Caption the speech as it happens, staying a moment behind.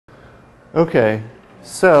Okay,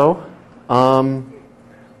 so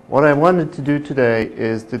what I wanted to do today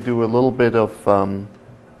is to do a little bit of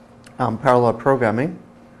parallel programming.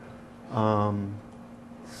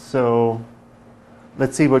 So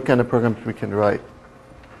let's see what kind of programs we can write.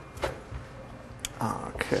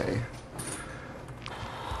 Okay.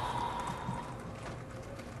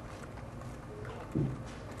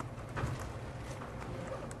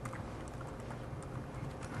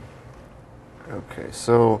 Okay,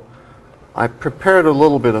 so I prepared a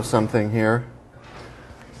little bit of something here,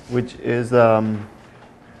 which is an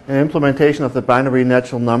implementation of the binary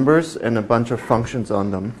natural numbers and a bunch of functions on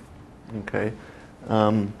them. Okay.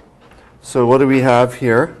 So what do we have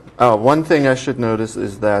here? One thing I should notice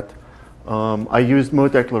is that I used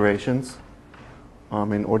mode declarations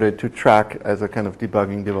in order to track as a kind of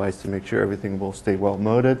debugging device to make sure everything will stay well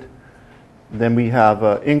moded. Then we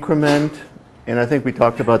have increment, and I think we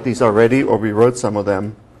talked about these already, or we wrote some of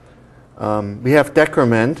them. We have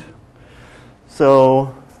decrement.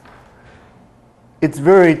 So it's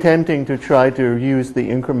very tempting to try to use the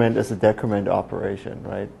increment as a decrement operation,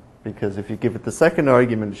 right? Because if you give it the second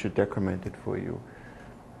argument, it should decrement it for you.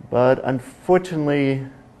 But unfortunately,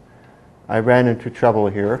 I ran into trouble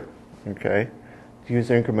here, okay, to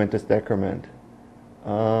use increment as decrement.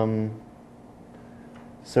 So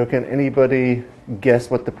can anybody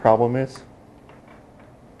guess what the problem is?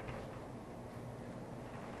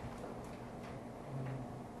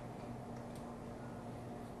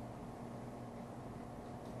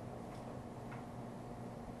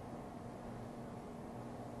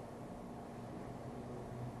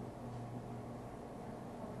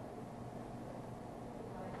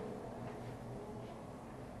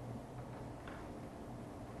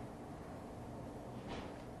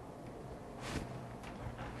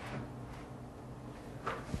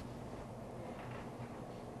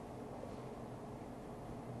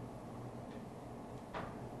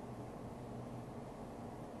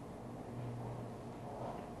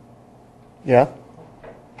 Yeah?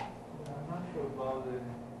 I'm not sure about the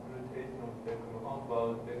rotation of decrement. How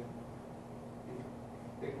about if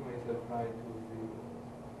decrement is applied to 0?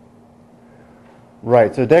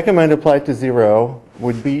 Right, so decrement applied to 0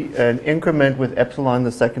 would be an increment with epsilon in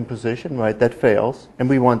the second position, right? That fails, and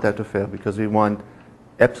we want that to fail because we want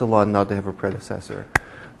epsilon not to have a predecessor.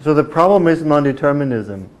 So the problem is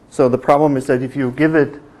non-determinism. So the problem is that if you give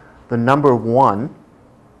it the number 1,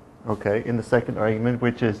 okay, in the second argument,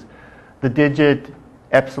 which is the digit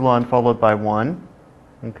epsilon followed by 1,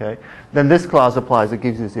 okay, then this clause applies, it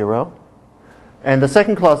gives you 0. And the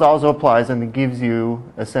second clause also applies, and it gives you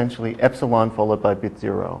essentially epsilon followed by bit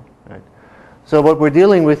 0. Right? So what we're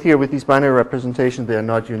dealing with here with these binary representations, they are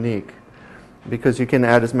not unique, because you can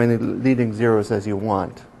add as many leading zeros as you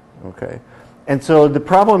want. Okay, and so the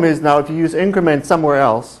problem is now if you use increment somewhere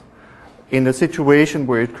else, in a situation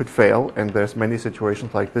where it could fail, and there's many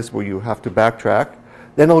situations like this where you have to backtrack,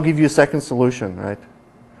 then it'll give you a second solution, right,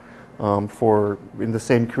 for in the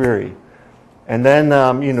same query. And then,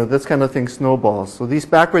 this kind of thing snowballs. So these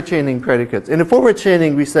backward chaining predicates. In the forward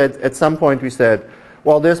chaining, we said, at some point we said,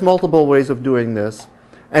 well, there's multiple ways of doing this,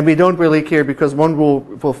 and we don't really care because one rule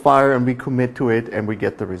will fire and we commit to it and we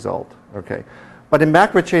get the result, okay? But in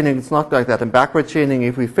backward chaining, it's not like that. In backward chaining,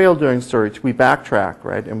 if we fail during search, we backtrack,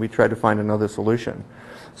 right, and we try to find another solution.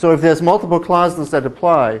 So if there's multiple clauses that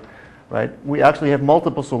apply, right, we actually have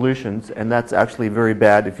multiple solutions, and that's actually very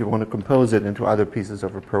bad if you want to compose it into other pieces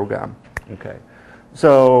of a program. Okay,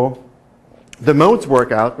 so the modes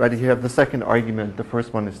work out, right? If you have the second argument, the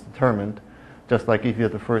first one is determined, just like if you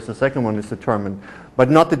have the first, the second one is determined, but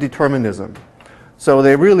not the determinism. So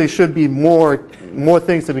there really should be more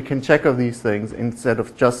things that we can check of these things instead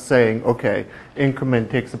of just saying, okay, increment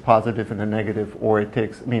takes a positive and a negative, or it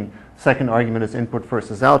takes, second argument is input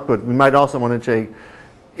versus output. We might also want to say,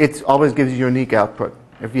 it always gives you unique output.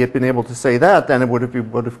 If you had been able to say that, then it would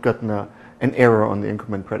have gotten an error on the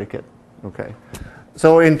increment predicate. Okay.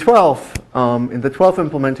 So in 12, in the 12th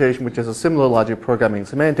implementation, which is a similar logic programming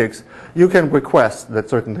semantics, you can request that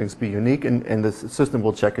certain things be unique, and the system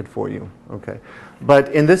will check it for you. Okay. But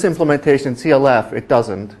in this implementation, CLF, it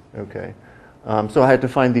doesn't. Okay. So I had to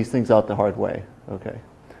find these things out the hard way. Okay.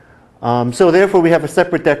 So therefore, we have a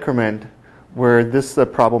separate decrement where this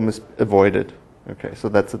problem is avoided. Okay, so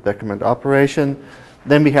that's a decrement operation.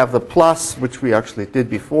 Then we have the plus, which we actually did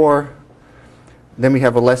before. Then we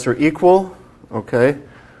have a lesser equal. Okay.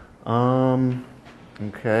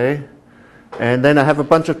 Okay. And then I have a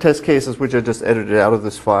bunch of test cases which I just edited out of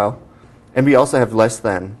this file. And we also have less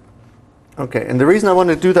than. Okay, and the reason I want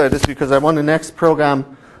to do that is because I want to next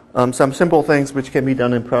program some simple things which can be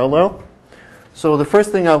done in parallel. So the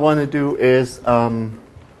first thing I want to do is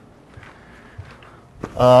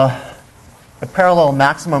A parallel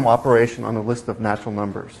maximum operation on a list of natural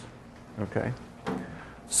numbers. Okay.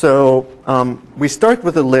 So we start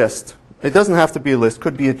with a list. It doesn't have to be a list,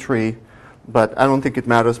 could be a tree, but I don't think it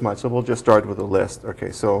matters much, so we'll just start with a list.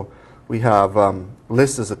 Okay, so we have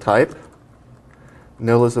list as a type,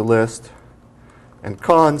 nil is a list, and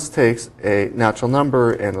cons takes a natural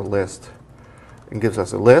number and a list and gives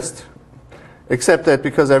us a list, except that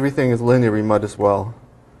because everything is linear, we might as well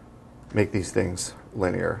make these things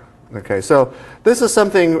linear. Okay, so this is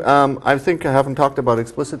something I think I haven't talked about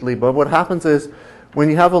explicitly, but what happens is when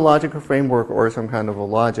you have a logical framework or some kind of a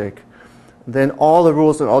logic, then all the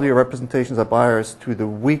rules and all your representations are biased to the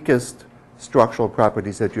weakest structural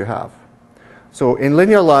properties that you have. So in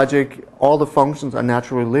linear logic, all the functions are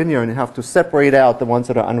naturally linear, and you have to separate out the ones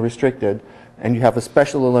that are unrestricted, and you have a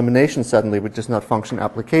special elimination suddenly, which is not function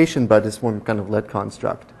application, but is one kind of let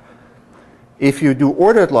construct. If you do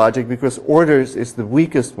ordered logic, because orders is the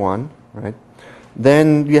weakest one, right,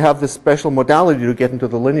 then you have this special modality to get into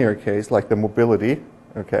the linear case, like the mobility.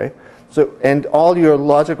 Okay, so and all your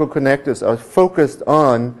logical connectors are focused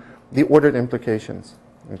on the ordered implications.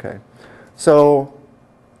 Okay, so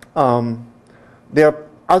there are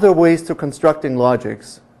other ways to constructing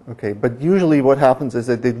logics. Okay, but usually what happens is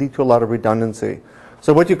that they lead to a lot of redundancy.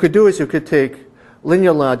 So what you could do is you could take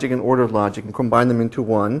linear logic and ordered logic and combine them into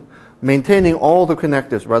one, maintaining all the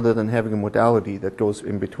connectors rather than having a modality that goes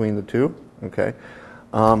in between the two. Okay,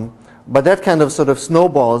 but that kind of sort of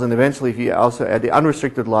snowballs, and eventually if you also add the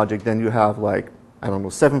unrestricted logic, then you have like, I don't know,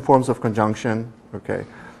 7 forms of conjunction. Okay,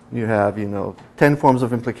 you have 10 forms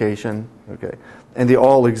of implication. Okay, and they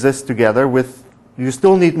all exist together with. You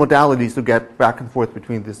still need modalities to get back and forth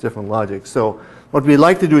between these different logics. So what we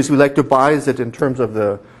like to do is we like to bias it in terms of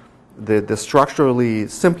the structurally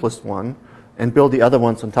simplest one and build the other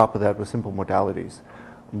ones on top of that with simple modalities.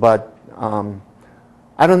 But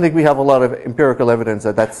I don't think we have a lot of empirical evidence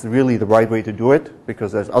that that's really the right way to do it,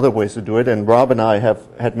 because there's other ways to do it. And Rob and I have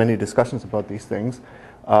had many discussions about these things.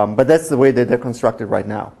 But that's the way that they're constructed right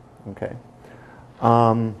now. Okay.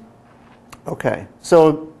 Okay.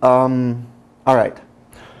 So, all right.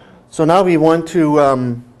 So now we want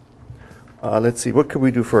to, let's see, what could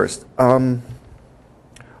we do first?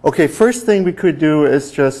 Okay, first thing we could do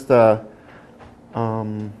is just, okay,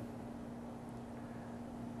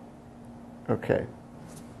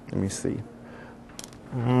 let me see.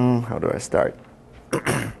 How do I start?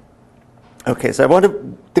 Okay, so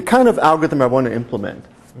the kind of algorithm I want to implement,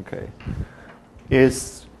 okay,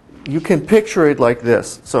 is you can picture it like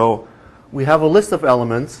this. So we have a list of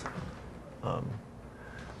elements.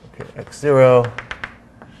 Okay, x0,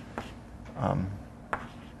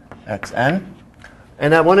 xn.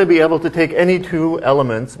 And I want to be able to take any two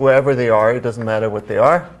elements, wherever they are, it doesn't matter what they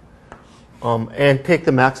are, and take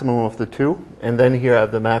the maximum of the two. And then here I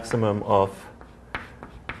have the maximum of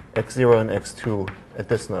x0 and x2 at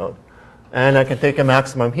this node. And I can take a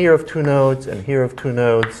maximum here of 2 nodes and here of 2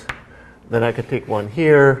 nodes. Then I could take one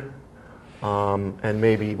here and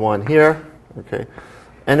maybe one here. Okay.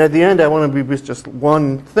 And at the end, I want to be with just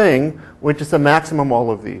one thing, which is the maximum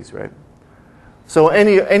all of these, right? So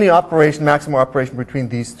any operation, maximum operation between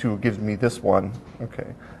these two gives me this one.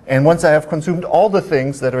 Okay. And once I have consumed all the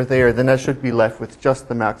things that are there, then I should be left with just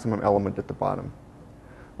the maximum element at the bottom.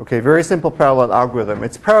 Okay, very simple parallel algorithm.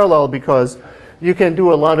 It's parallel because you can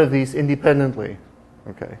do a lot of these independently.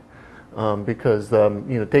 Okay. Because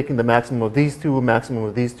taking the maximum of these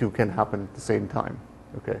two can happen at the same time.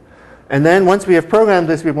 Okay. And then once we have programmed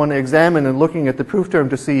this, we want to examine and looking at the proof term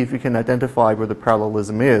to see if we can identify where the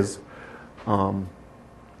parallelism is, and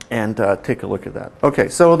take a look at that. Okay,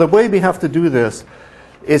 so the way we have to do this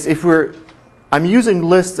is I'm using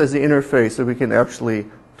lists as the interface so we can actually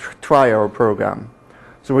try our program.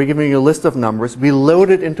 So we're giving you a list of numbers. We load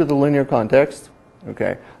it into the linear context.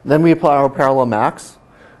 Okay, then we apply our parallel max,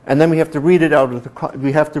 and then we have to read it out of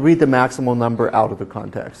we have to read the maximal number out of the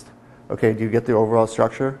context. Okay, do you get the overall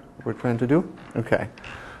structure we're trying to do? Okay.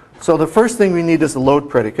 So the first thing we need is a load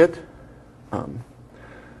predicate.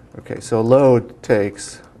 Okay, so load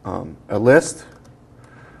takes a list,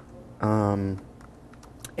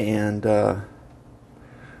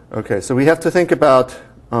 okay, so we have to think about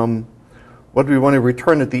what we want to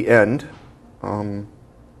return at the end.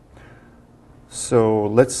 So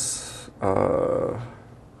let's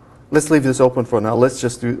leave this open for now. Let's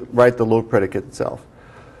just write the load predicate itself.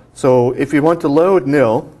 So if you want to load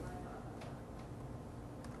nil,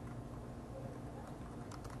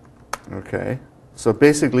 okay, so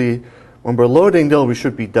basically when we're loading nil, we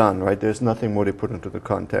should be done, right? There's nothing more to put into the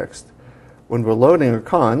context. When we're loading a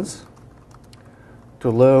cons, to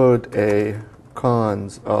load a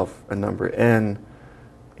cons of a number n,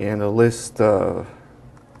 and a list of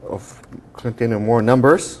containing more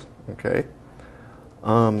numbers. Okay.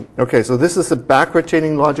 Okay, so this is a backward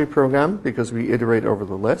chaining logic program because we iterate over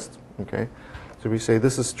the list. Okay, so we say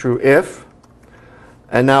this is true if,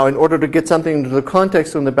 and now in order to get something into the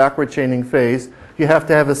context in the backward chaining phase, you have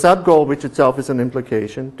to have a sub-goal, which itself is an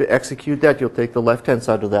implication. To execute that, you'll take the left-hand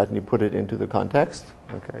side of that and you put it into the context.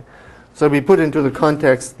 Okay, so we put into the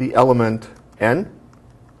context the element n.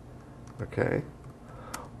 Okay,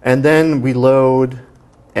 and then we load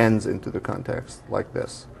n's into the context like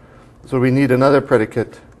this. So we need another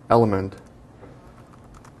predicate element,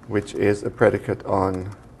 which is a predicate on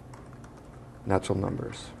natural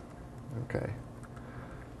numbers. Okay.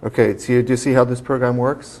 Okay, do you see how this program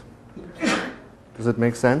works? Does it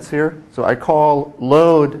make sense here? So I call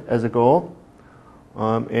load as a goal,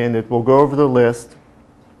 and it will go over the list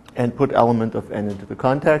and put element of n into the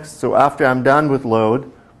context. So after I'm done with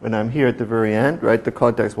load, when I'm here at the very end, right, the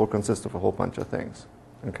context will consist of a whole bunch of things.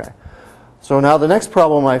 Okay. So now the next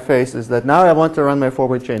problem I face is that now I want to run my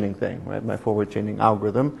forward chaining thing, right, my forward chaining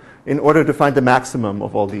algorithm, in order to find the maximum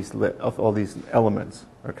of all these elements.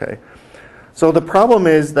 Okay. So the problem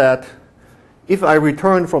is that if I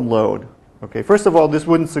return from load, okay, first of all, this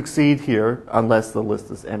wouldn't succeed here unless the list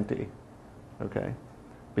is empty. Okay,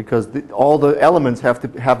 because all the elements have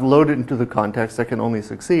to have loaded into the context. That can only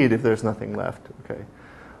succeed if there's nothing left. Okay.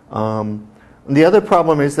 And the other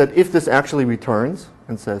problem is that if this actually returns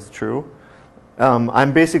and says true,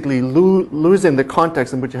 I'm basically losing the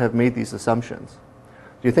context in which I have made these assumptions.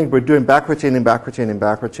 Do you think we're doing backward chaining, backward chaining,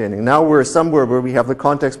 backward chaining? Now we're somewhere where we have the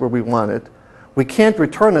context where we want it. We can't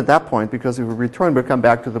return at that point because if we return, we come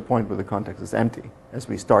back to the point where the context is empty as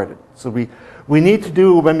we started. So we need to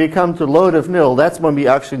do, when we come to load of nil, that's when we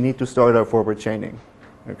actually need to start our forward chaining.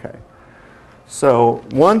 Okay. So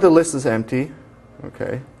one, the list is empty.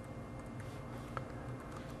 Okay.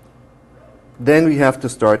 Then we have to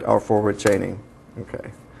start our forward chaining.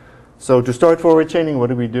 Okay. So to start forward chaining, what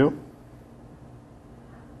do we do?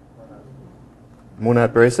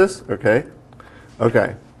 Monad braces. Okay.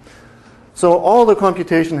 Okay. So all the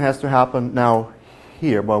computation has to happen now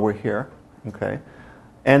here while we're here. Okay.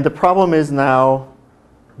 And the problem is now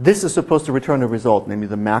this is supposed to return a result, namely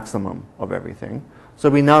the maximum of everything. So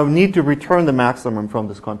we now need to return the maximum from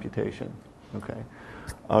this computation. Okay.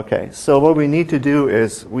 Okay, so what we need to do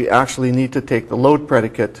is we actually need to take the load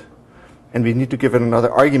predicate and we need to give it another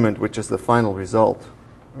argument, which is the final result.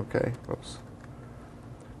 Okay, oops.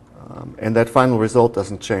 And that final result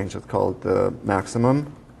doesn't change. It's called the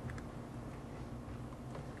maximum.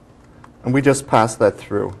 And we just pass that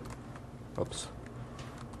through. Oops.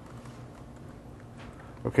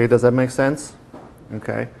 Okay, does that make sense?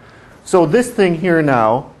 Okay. So this thing here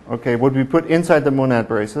now, okay, what we put inside the monad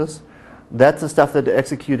braces, that's the stuff that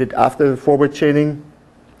executed after the forward chaining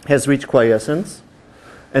has reached quiescence.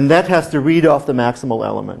 And that has to read off the maximal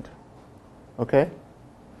element. Okay?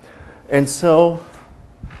 And so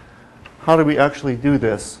how do we actually do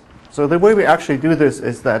this? So the way we actually do this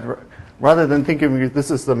is that rather than thinking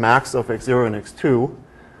this is the max of x0 and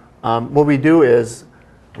x2, what we do is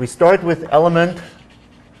we start with element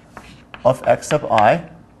of x sub I,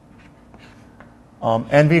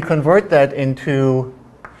 and we convert that into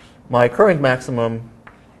my current maximum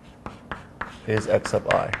is x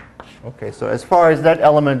sub I. Okay, so as far as that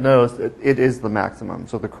element knows, it is the maximum,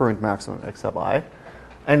 so the current maximum x sub I.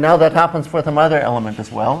 And now that happens for some other element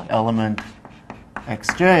as well. Element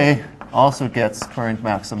xj also gets current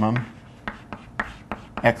maximum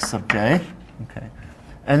x sub j. Okay,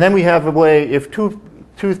 and then we have a way, if two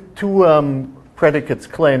predicates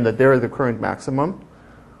claim that they're the current maximum,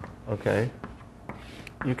 okay,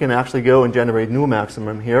 you can actually go and generate new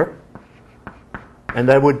maximum here. And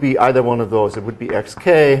that would be either one of those. It would be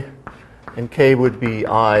xk, and k would be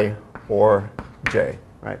I or j,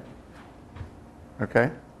 right? Okay?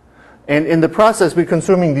 And in the process, we're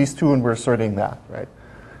consuming these two and we're asserting that, right?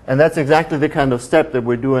 And that's exactly the kind of step that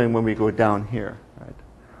we're doing when we go down here,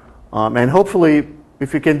 right? And hopefully,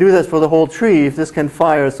 if you can do this for the whole tree, if this can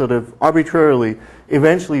fire sort of arbitrarily,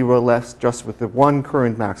 eventually we're left just with the one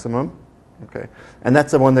current maximum, okay? And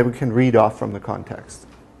that's the one that we can read off from the context.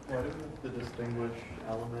 Why do we have to distinguish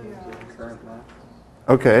elements and current max?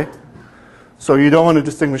 Okay. So you don't want to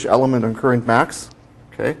distinguish element and current max.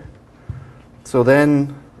 Okay. So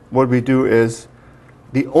then what we do is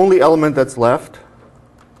the only element that's left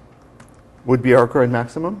would be our current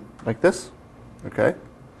maximum, like this. Okay.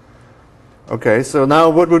 Okay, so now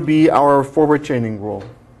what would be our forward chaining rule?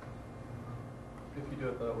 If you do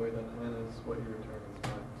it that way, then n is what you return as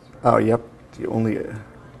max. Right? Oh, yep. The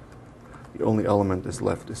only element is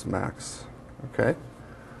left is max. Okay.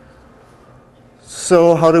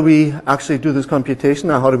 So how do we actually do this computation?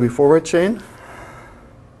 Now, how do we forward chain?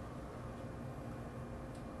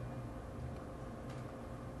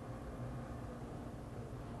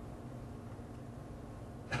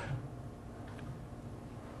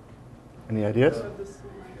 Any ideas?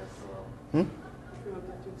 Hmm?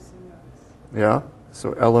 Yeah.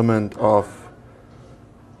 So element of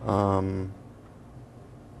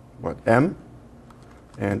what, m,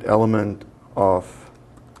 and element of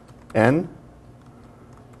n,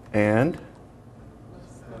 and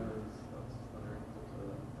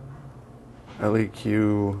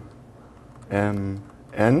LEQ m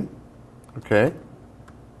n. Okay.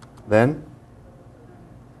 Then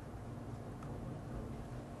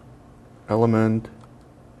element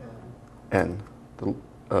n,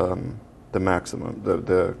 the maximum,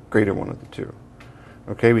 the greater one of the two.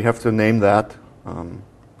 Okay, we have to name that.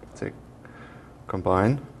 Say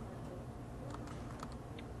combine.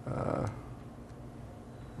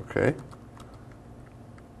 Okay.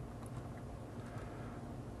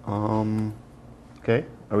 Okay,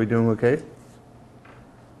 are we doing okay?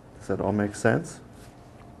 Does that all make sense?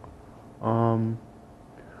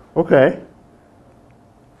 Okay.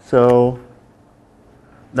 So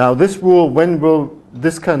now this rule, when will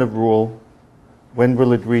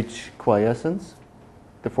it reach quiescence?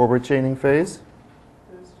 The forward chaining phase?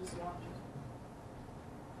 There's just one.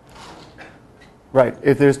 Right,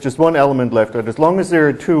 if there's just one element left, and as long as there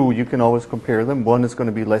are two, you can always compare them. One is going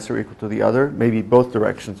to be less or equal to the other, maybe both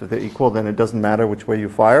directions. If they're equal, then it doesn't matter which way you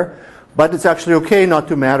fire. But it's actually okay not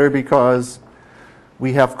to matter because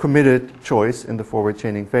we have committed choice in the forward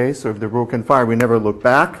chaining phase. So if the rule can fire, we never look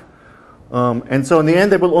back. And so in the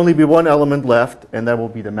end, there will only be one element left, and that will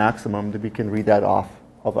be the maximum, that we can read that off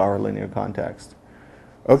of our linear context.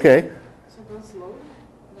 Okay. So that's low.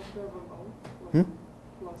 That's the mode.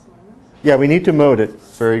 Plus minus. Yeah, we need to mode it.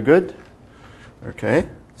 Very good. Okay.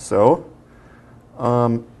 So,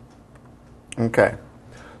 okay.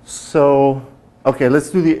 So, okay,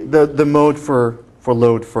 let's do the mode for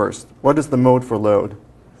load first. What is the mode for load?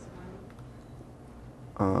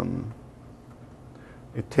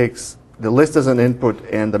 It takes the list as an input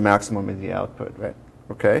and the maximum is the output, right?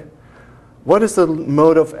 Okay. What is the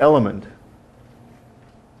mode of element?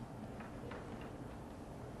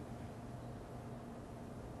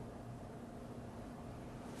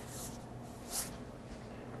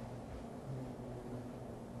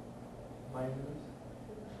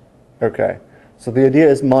 Okay. So the idea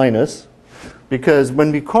is minus, because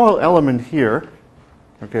when we call element here,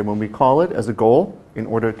 okay, when we call it as a goal in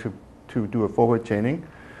order to do a forward chaining,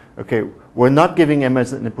 okay, we're not giving m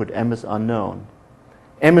as an input. M is unknown.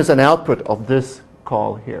 M is an output of this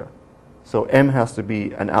call here. So m has to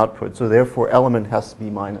be an output. So therefore element has to be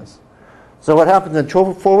minus. So what happens in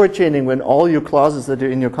forward chaining when all your clauses that are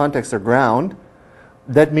in your context are ground,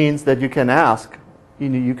 that means that you can ask,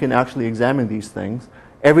 you can actually examine these things.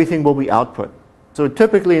 Everything will be output. So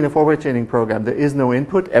typically in a forward chaining program, there is no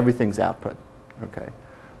input, everything's output. Okay.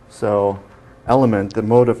 So element, the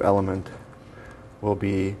mode of element will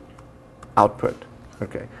be output.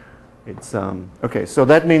 Okay. It's okay, so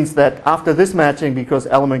that means that after this matching, because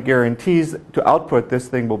element guarantees to output, this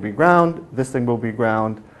thing will be ground, this thing will be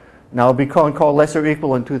ground. Now we call less or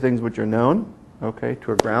equal on two things which are known, okay,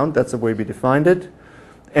 to a ground. That's the way we defined it.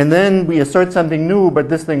 And then we assert something new, but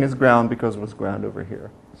this thing is ground because it was ground over here.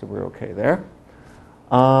 So we're okay there.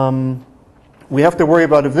 We have to worry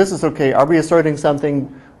about if this is okay. Are we asserting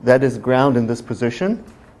something that is ground in this position?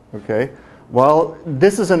 Okay. Well,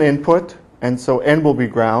 this is an input, and so n will be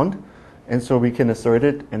ground. And so we can assert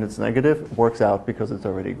it, and it's negative. It works out because it's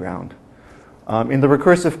already ground. In the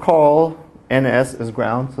recursive call, ns is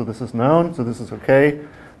ground, so this is known, so this is okay.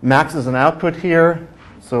 Max is an output here,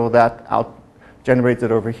 so that generates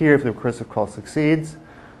it over here if the recursive call succeeds.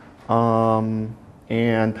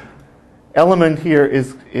 And element here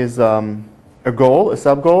is a goal, a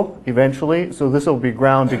sub-goal, eventually. So this will be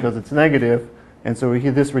ground because it's negative, and so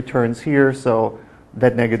this returns here, so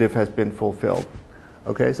that negative has been fulfilled.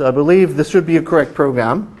 Okay, so I believe this should be a correct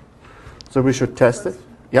program. So we should test it.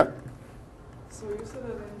 Yep. So you said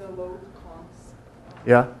that in the load cons.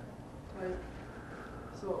 Yeah. Like,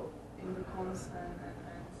 so in the cons and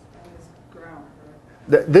is ground,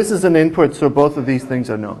 right? This is an input, so both of these things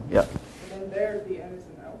are known. Yeah. And then there the n is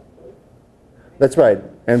an output. That's right.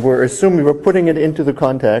 And we're assuming we're putting it into the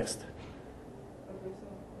context. Okay, so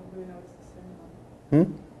how do we know it's the same one?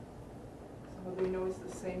 Hmm? So how do we know it's the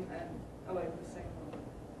same n? Like the same one?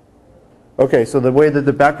 Okay, so the way that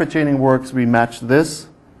the backward chaining works, we match this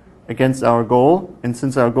against our goal. And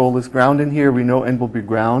since our goal is ground in here, we know n will be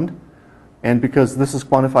ground. And because this is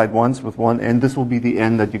quantified once with one n, this will be the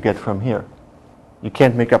n that you get from here. You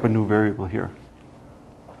can't make up a new variable here.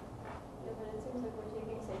 Yeah, but it seems like we're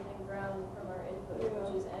taking something ground from our input,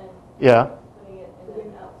 which is n, Yeah. putting it in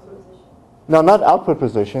an output position. No, not output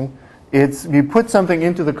position. It's we put something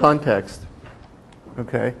into the context.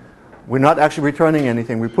 Okay. We're not actually returning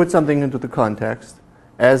anything. We put something into the context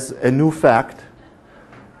as a new fact.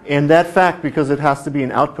 And that fact, because it has to be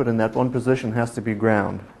an output in that one position, has to be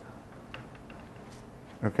ground.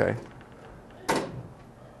 Okay.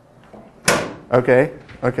 Okay.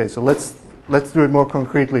 Okay. So let's do it more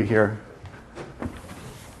concretely here.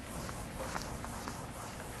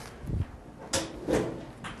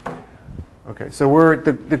 Okay. So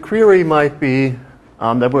the query might be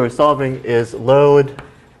that we're solving is load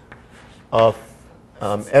of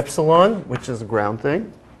epsilon, which is a ground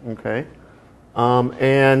thing. Okay.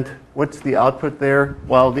 And what's the output there?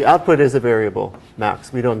 Well, the output is a variable,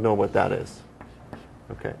 max. We don't know what that is.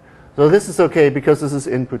 Okay. So this is okay because this is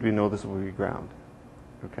input. We know this will be ground.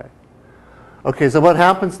 Okay. Okay, so what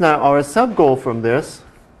happens now, our sub-goal from this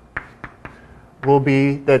will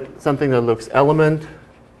be that something that looks element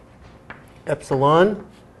epsilon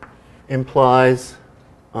implies,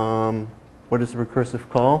 what is the recursive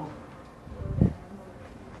call?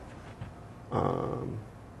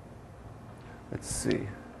 Let's see.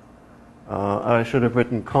 I should have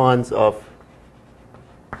written cons of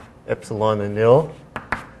epsilon and nil,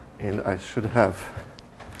 and I should have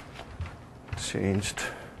changed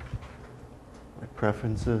my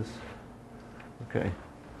preferences. Okay.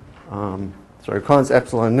 Sorry, cons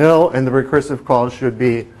epsilon nil, and the recursive call should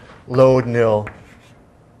be load nil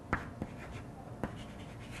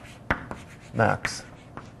max.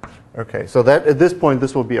 Okay, so that at this point,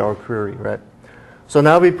 this will be our query, right? So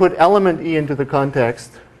now we put element E into the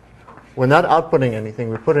context. We're not outputting anything.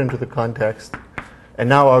 We put it into the context. And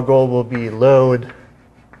now our goal will be load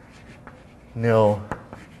nil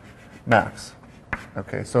max.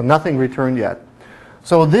 Okay, so nothing returned yet.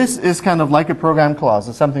 So this is kind of like a program clause.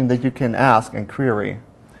 It's something that you can ask and query.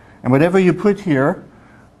 And whatever you put here,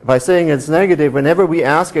 by saying it's negative, whenever we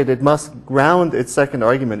ask it, it must ground its second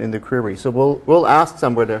argument in the query. So we'll ask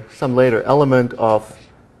some later element of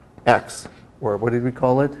x. Or what did we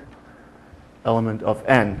call it? Element of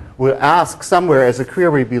n. We'll ask somewhere as a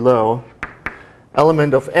query below,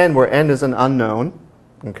 element of n, where n is an unknown.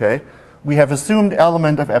 Okay. We have assumed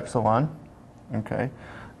element of epsilon. Okay.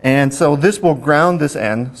 And so this will ground this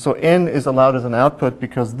n. So n is allowed as an output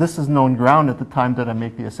because this is known ground at the time that I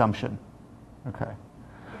make the assumption. Okay.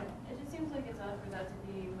 Yeah, it just seems like it's odd for that to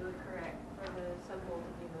be mode correct, for the sub-goal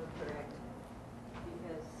to be mode correct.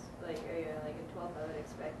 Because, like in 12, I would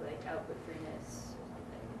expect, like, output freeness or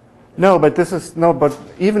something. No, but this is, no, but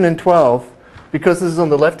even in 12, because this is on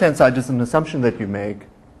the left-hand side, just an assumption that you make,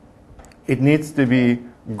 it needs to be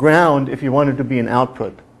ground if you want it to be an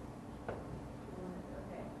output.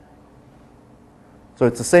 Okay. So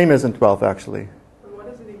it's the same as in 12, actually. But what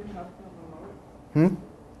does it even have to have a mode?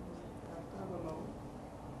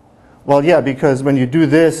 Well, yeah, because when you do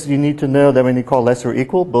this, you need to know that when you call less or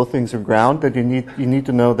equal, both things are ground, that you need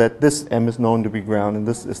to know that this m is known to be ground and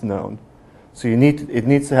this is known. So it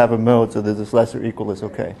needs to have a mode so that this less or equal is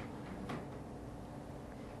okay.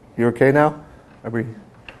 You okay now? Are we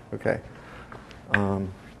okay?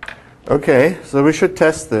 Okay, so we should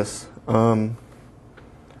test this.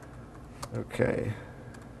 Okay.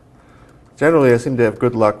 Generally, I seem to have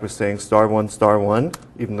good luck with saying *1*1,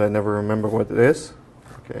 even though I never remember what it is.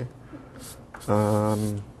 Okay.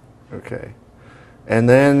 Okay. And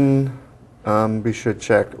then we should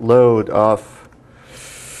check load of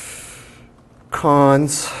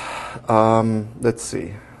cons. Let's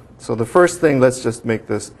see. So the first thing, let's just make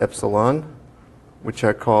this epsilon, which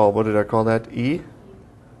I call, what did I call that? E.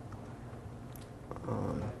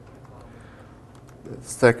 The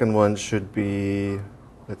second one should be,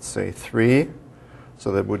 let's say, 3.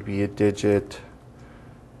 So that would be a digit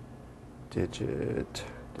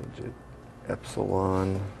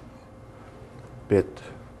epsilon bit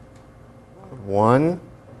 1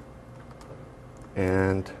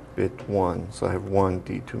 and bit 1. So I have 1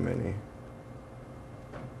 D too many.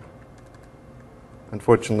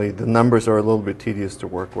 Unfortunately, the numbers are a little bit tedious to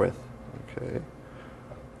work with. Okay.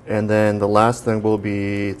 And then the last thing will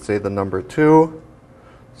be, say, the number 2.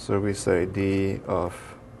 So we say D of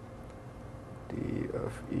E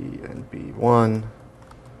and B1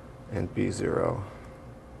 and B0.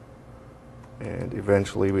 And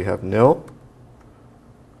eventually we have nil.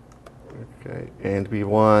 Okay. And we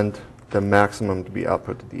want the maximum to be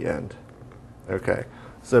output at the end. Okay.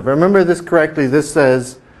 So if I remember this correctly, this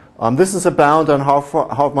says this is a bound on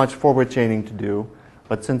how much forward chaining to do.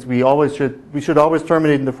 But since we should always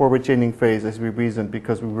terminate in the forward chaining phase as we reasoned,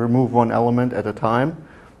 because we remove one element at a time,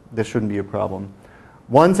 this shouldn't be a problem.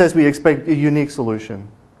 1 says we expect a unique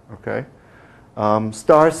solution. Okay.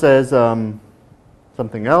 Star says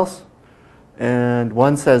something else, and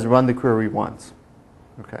 1 says run the query once.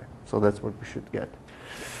 Okay, so that's what we should get.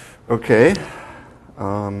 Okay.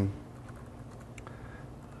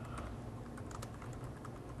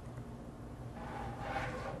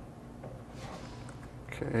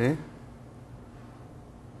 Okay.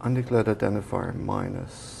 Undeclared identifier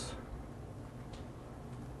minus.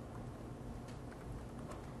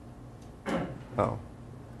 Oh.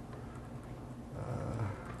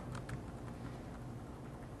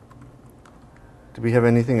 Do we have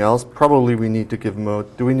anything else? Probably we need to give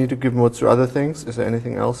mode. Do we need to give modes to other things? Is there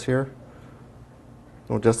anything else here?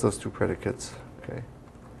 No, just those 2 predicates. Okay.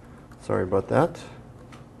 Sorry about that.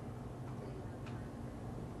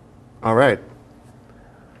 All right.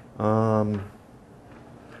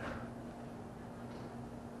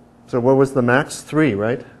 So what was the max? 3,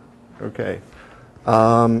 right? Okay.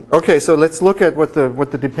 Okay, so let's look at what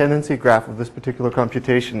the dependency graph of this particular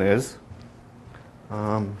computation is.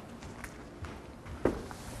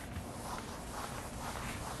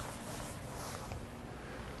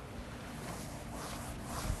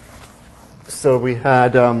 So we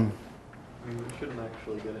had. I mean, we shouldn't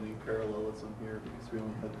actually get any parallelism here because we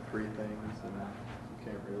only had 3 things, and you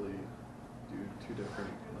can't really do 2 different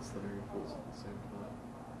less than or equals at the same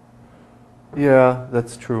time. Yeah,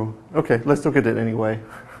 that's true. Okay, let's look at it anyway.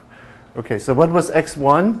 Okay, so what was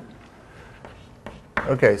x1?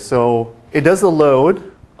 Okay, so it does a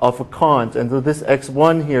load of a cont, and so this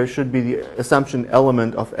x1 here should be the assumption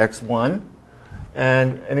element of x1.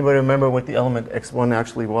 And anybody remember what the element x1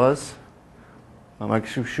 actually was? I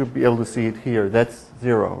should be able to see it here. That's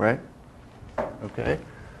 0, right? Okay.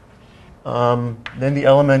 Then the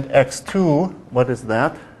element x2, what is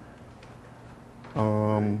that?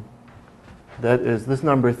 That is this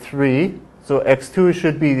number 3. So x2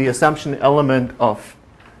 should be the assumption element of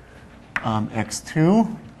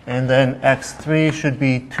x2. And then x3 should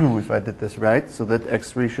be 2, if I did this right. So that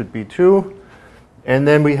x3 should be 2. And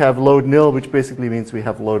then we have load nil, which basically means we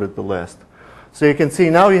have loaded the list. So you can see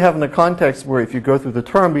now you have in a context where if you go through the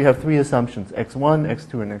term, we have 3 assumptions, x1,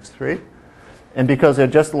 x2, and x3. And because they're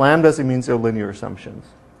just lambdas, it means they're linear assumptions.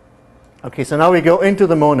 Okay, so now we go into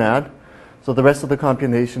the monad. So the rest of the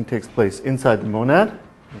computation takes place inside the monad.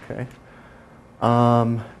 Okay.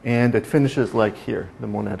 And it finishes like here. The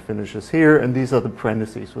monad finishes here, and these are the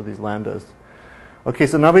parentheses for these lambdas. Okay,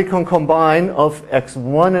 so now we can combine of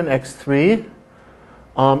x1 and x3.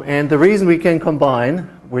 And the reason we can combine,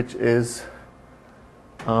 which is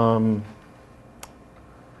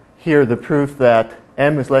here the proof that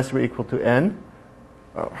m is less or equal to n.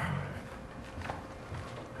 Oh.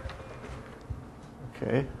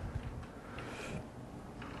 Okay.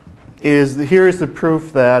 Here is the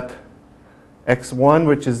proof that x1,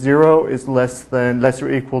 which is 0, is less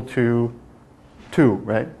or equal to 2,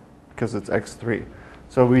 right? Because it's x3.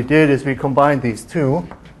 So what we did is we combined these 2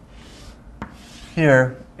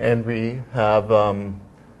 here, and we have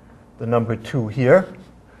the number 2 here,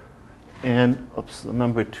 and the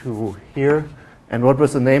number 2 here. And what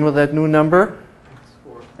was the name of that new number?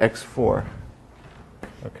 X4.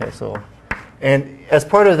 Okay, so, and as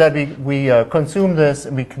part of that, we consume this,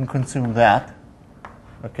 and we can consume that.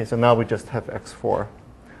 Okay, so now we just have x4.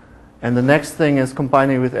 And the next thing is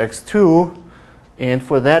combining with x2, and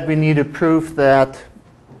for that we need a proof that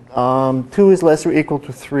 2 is less or equal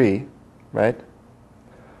to 3, right?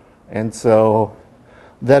 And so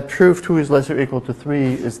that proof 2 is less or equal to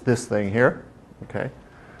 3 is this thing here. Okay.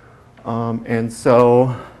 And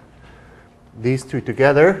so these 2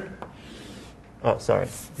 together,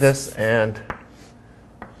 this and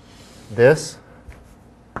this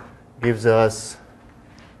gives us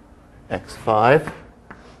x5.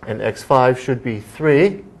 And x5 should be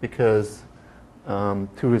 3 because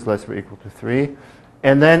 2 is less or equal to 3.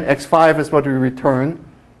 And then x5 is what we return.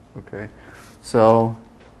 Okay. So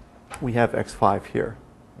we have x5 here.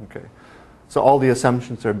 Okay. So all the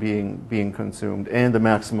assumptions are being consumed, and the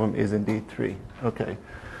maximum is indeed 3. Okay.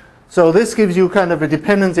 So this gives you kind of a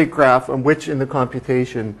dependency graph on which in the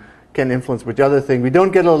computation can influence which other thing. We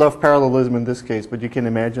don't get a lot of parallelism in this case, but you can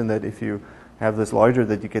imagine that if you have this larger,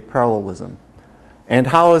 that you get parallelism. And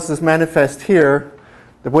how is this manifest here?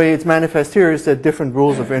 The way it's manifest here is that different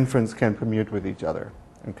rules of inference can permute with each other.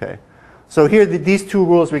 Okay. So here, these 2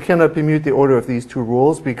 rules, we cannot permute the order of these 2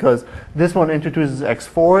 rules because this one introduces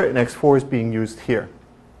x4, and x4 is being used here.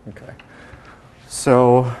 Okay.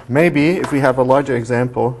 So maybe if we have a larger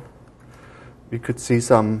example, we could see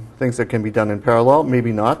some things that can be done in parallel,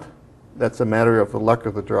 maybe not. That's a matter of the luck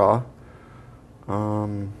of the draw.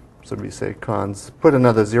 So we say cons, put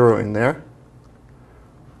another 0 in there.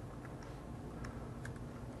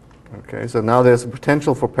 Okay, so now there's a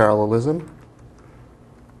potential for parallelism.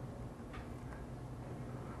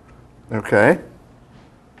 Okay,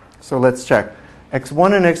 so let's check.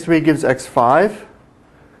 x1 and x3 gives x5.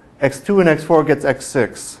 x2 and x4 gets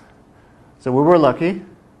x6. So we were lucky.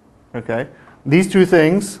 Okay, these two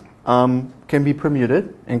things can be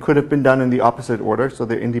permuted and could have been done in the opposite order, so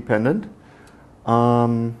they're independent.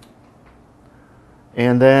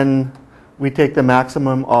 And then we take the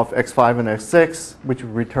maximum of x5 and x6, which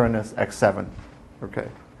would return us x7. Okay,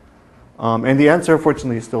 and the answer,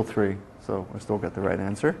 fortunately, is still 3. So I still get the right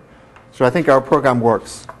answer. So I think our program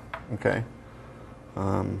works. Okay.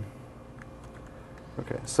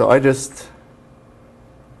 Okay. So I just.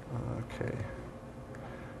 Okay.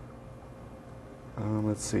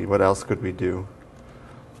 Let's see. What else could we do?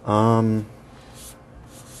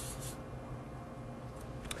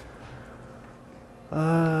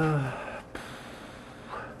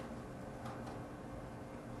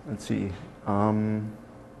 Let's see.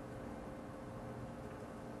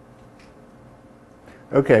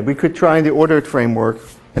 Okay, we could try the ordered framework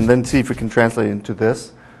and then see if we can translate into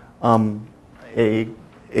this.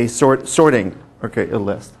 Sorting, okay, a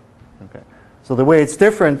list. Okay. So the way it's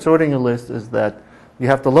different, sorting a list, is that you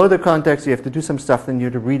have to load the context, you have to do some stuff, then you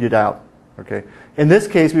have to read it out. Okay. In this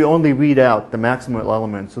case, we only read out the maximal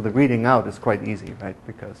element, so the reading out is quite easy, right?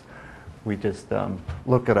 Because we just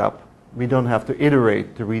look it up. We don't have to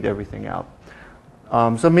iterate to read everything out.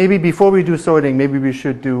 So maybe before we do sorting, maybe we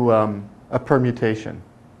should do a permutation.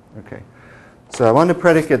 Okay. So I want a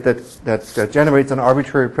predicate that generates an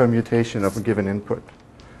arbitrary permutation of a given input.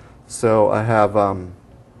 So I have a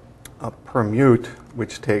permute,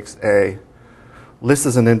 which takes a list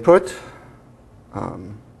as an input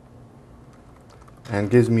and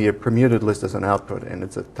gives me a permuted list as an output, and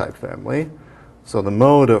it's a type family. So the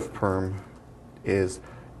mode of perm is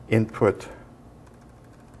input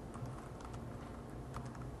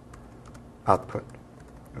output.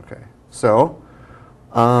 Okay. So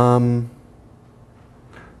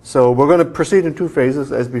we're going to proceed in 2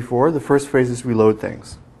 phases as before. The first phase is we load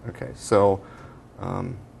things. Okay. So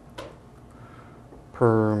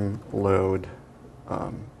perm load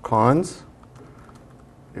cons.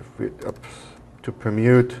 If we to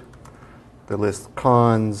permute the list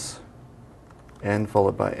cons n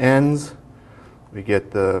followed by n's, we get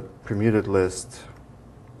the permuted list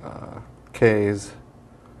k's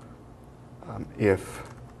if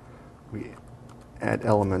we add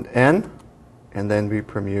element n, and then we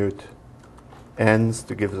permute n's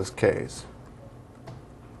to give us k's.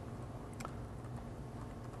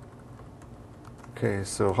 Okay,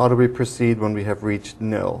 so how do we proceed when we have reached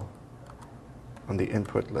nil on the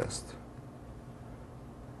input list?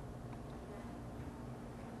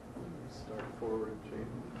 Start forward chain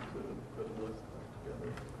to put a list back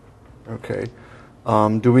together.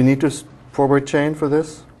 Okay. Do we need to forward chain for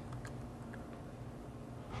this?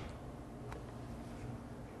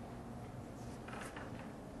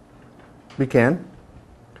 We can.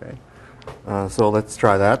 Okay. So let's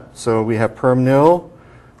try that. So we have perm nil,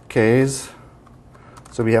 k's.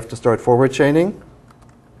 So we have to start forward chaining.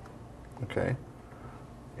 Okay.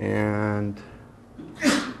 And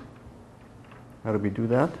how do we do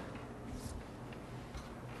that?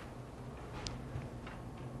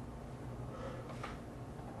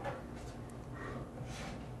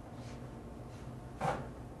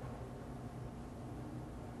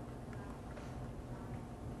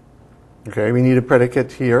 Okay, we need a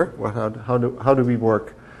predicate here. Well, how do we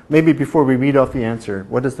work? Maybe before we read off the answer,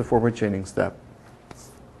 what is the forward chaining step?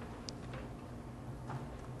 If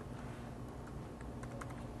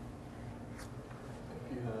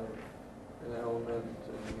you have an element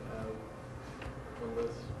and you have a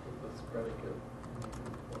list with this predicate, you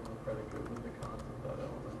can form a predicate with the cons of that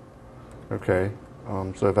element. Okay,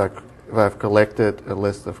 so if I've collected a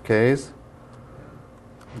list of k's,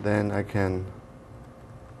 then I can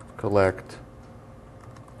collect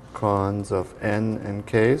cons of n and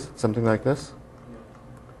k's, something like this.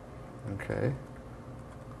 Yeah. Okay.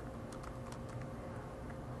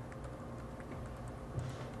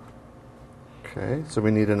 Okay, so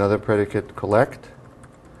we need another predicate collect.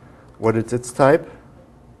 What is its type?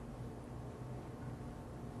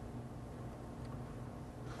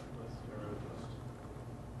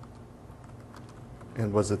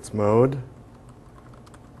 And what's its mode?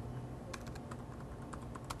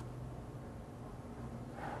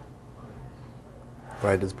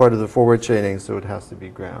 Right, it's part of the forward chaining, so it has to be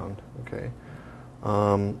ground. Okay.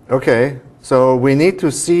 Okay, so we need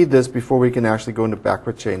to see this before we can actually go into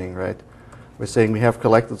backward chaining, right? We're saying we have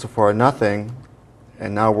collected so far nothing,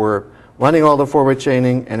 and now we're running all the forward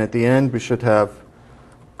chaining, and at the end we should have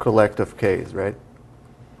collective k's, right?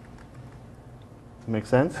 Make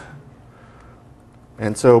sense?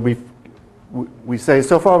 And so we say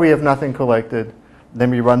so far we have nothing collected.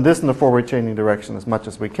 Then we run this in the forward chaining direction as much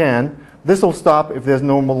as we can. This will stop if there's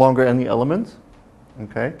no longer any elements.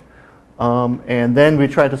 Okay, and then we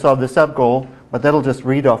try to solve the sub-goal, but that'll just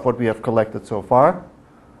read off what we have collected so far,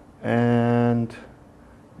 and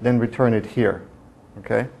then return it here.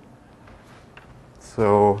 Okay.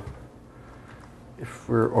 So if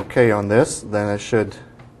we're okay on this, then I should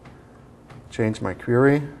change my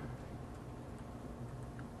query. And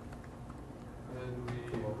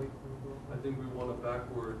I think we want a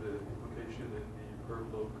backward implication in the per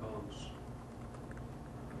load comps.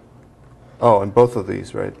 Oh, and both of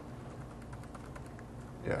these, right?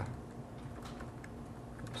 Yeah.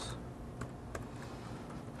 Oops.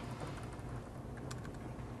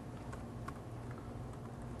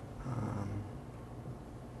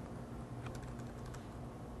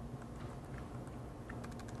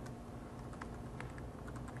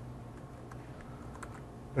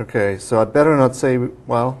 Okay, so I'd better not say,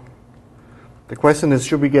 well, the question is,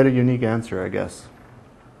 should we get a unique answer, I guess.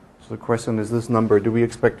 So the question is this number, do we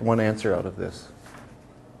expect one answer out of this?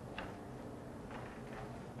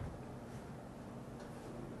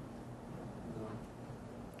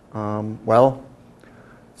 Well,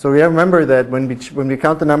 so we remember that when we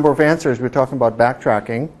count the number of answers, we're talking about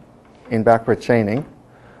backtracking in backward chaining.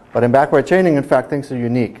 But in backward chaining, in fact, things are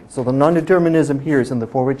unique. So the non-determinism here is in the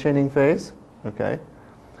forward chaining phase. Okay.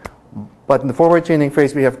 But in the forward chaining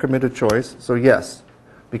phase, we have committed choice. So yes,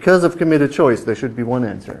 because of committed choice, there should be one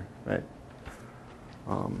answer, right?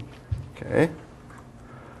 Okay.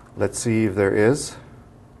 Let's see if there is.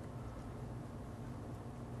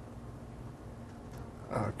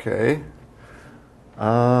 Okay.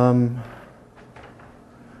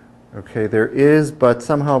 Okay, there is, but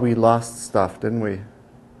somehow we lost stuff, didn't we?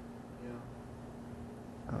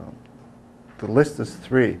 Yeah. The list is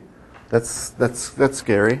 3. That's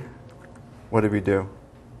scary. What did we do?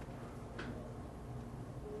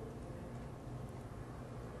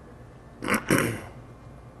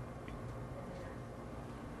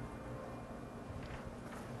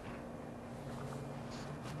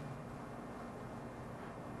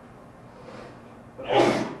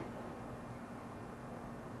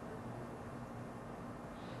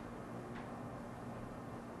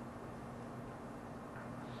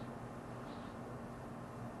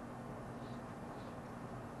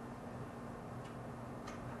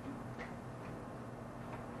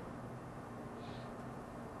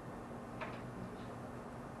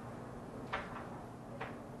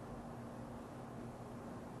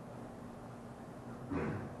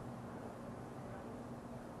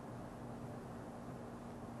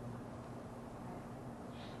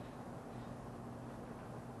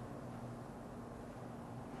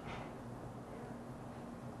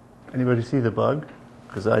 Anybody see the bug?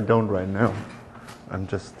 Because I don't right now. I'm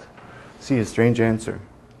just see a strange answer.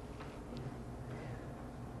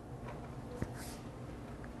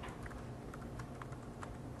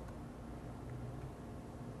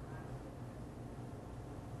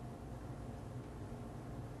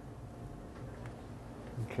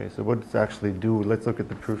 Okay, so what does it actually do? Let's look at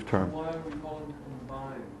the proof term. Why are we calling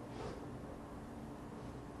combine?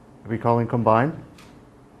 Are we calling combine?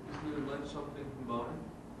 Isn't it like something combined?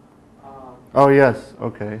 Oh, yes.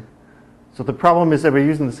 Okay. So the problem is that we're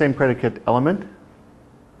using the same predicate element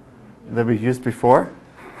that we used before.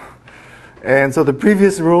 And so the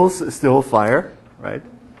previous rules still fire, right?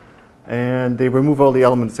 And they remove all the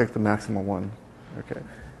elements except the maximum one. Okay.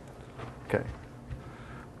 Okay.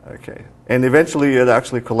 Okay. And eventually it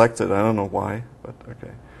actually collects it. I don't know why, but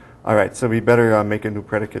okay. All right. So we better make a new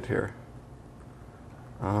predicate here.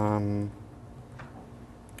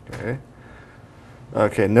 Okay.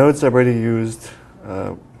 Okay, nodes I've already used.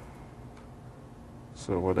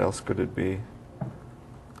 So what else could it be?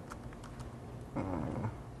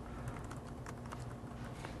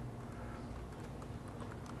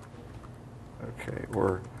 Okay,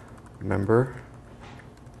 or member.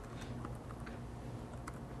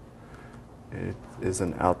 It is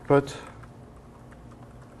an output.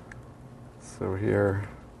 So here,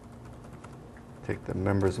 take the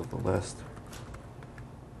members of the list.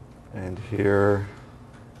 And here,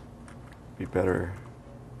 be better.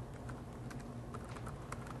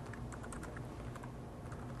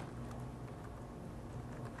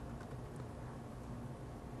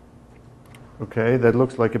 Okay, that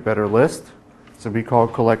looks like a better list. So we call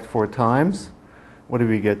collect 4 times. what do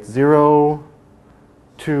we get? 0,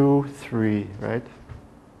 2, 3, right?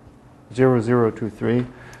 0, 0, 2, 3.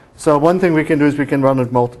 So one thing we can do is we can run it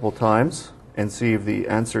multiple times and see if the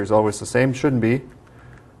answer is always the same. Shouldn't be.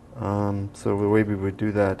 So the way we would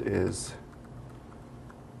do that is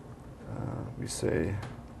we say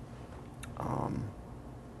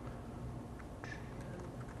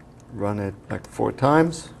run it like 4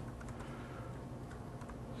 times.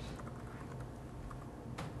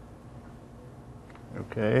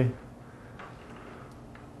 Okay.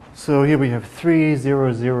 So here we have 3,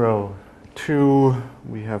 0, 0, 2.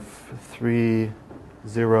 We have 3,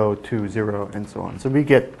 0, 2, 0, and so on. So we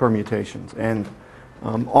get permutations, and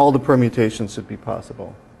all the permutations should be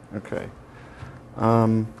possible. Okay.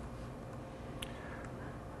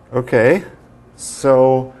 Okay.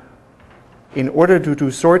 So in order to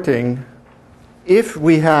do sorting, if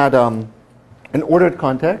we had an ordered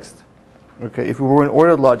context, okay, if we were in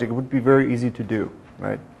ordered logic, it would be very easy to do,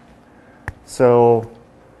 right? So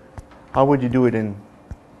how would you do it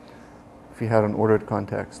if you had an ordered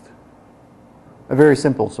context? A very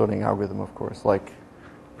simple sorting algorithm, of course, like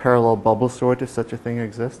parallel bubble sort, if such a thing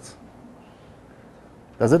exists.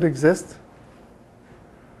 Does it exist?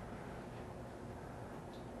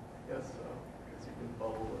 Yes, so, because you can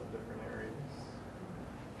bubble at different areas.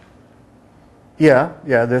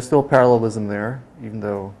 Yeah, there's still parallelism there, even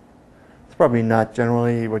though it's probably not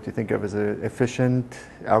generally what you think of as an efficient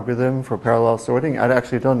algorithm for parallel sorting. I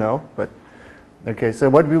actually don't know, but okay. So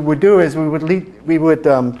what we would do is we would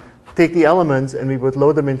take the elements and we would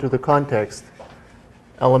load them into the context.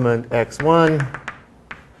 Element x1,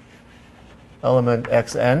 element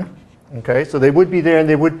xn. Okay, so they would be there and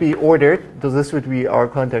they would be ordered. So this would be our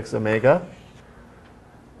context omega.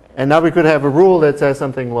 And now we could have a rule that says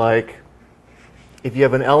something like, if you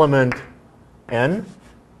have an element n,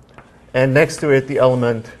 and next to it the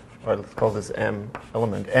element, or let's call this m,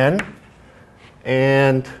 element n,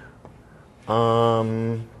 and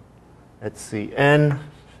let's see, n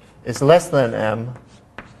is less than m,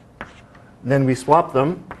 then we swap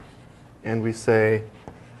them, and we say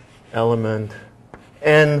element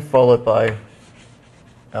n followed by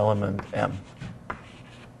element m.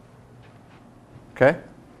 Okay?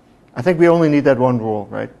 I think we only need that one rule,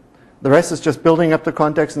 right? The rest is just building up the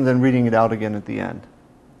context and then reading it out again at the end.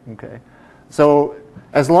 Okay? So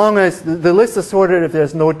as long as the list is sorted if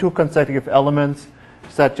there's no 2 consecutive elements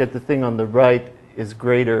such that the thing on the right is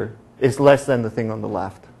less than the thing on the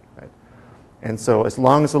left. And so as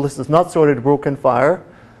long as the list is not sorted, the rule can fire,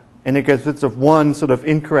 and it gets rid of one sort of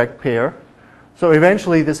incorrect pair. So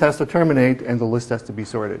eventually this has to terminate and the list has to be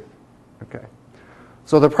sorted. Okay.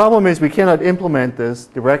 So the problem is we cannot implement this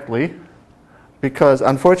directly because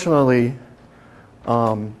unfortunately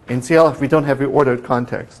in CLF we don't have the ordered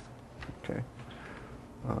context. Okay.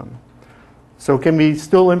 So can we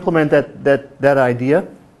still implement that idea?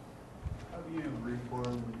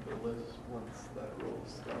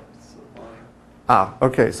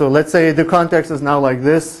 Okay, so let's say the context is now like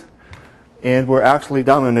this, and we're actually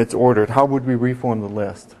done and it's ordered. How would we reform the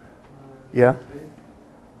list? Yeah?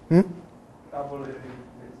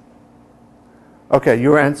 Okay,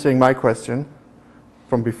 you're answering my question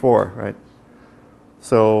from before, right?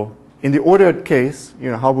 So in the ordered case,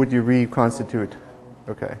 how would you reconstitute?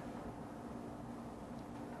 Okay.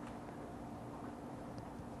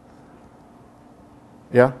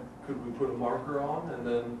 Yeah? Could we put a marker on and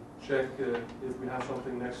then check if we have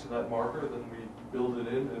something next to that marker, then we build it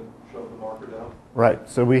in and shove the marker down? Right.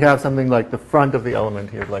 So we have something like the front of the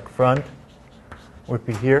element here, like front would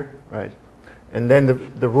be here, right? And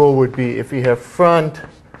then the rule would be if we have front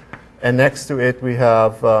and next to it we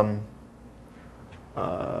have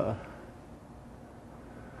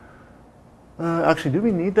actually, do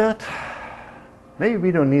we need that? Maybe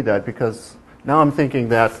we don't need that because now I'm thinking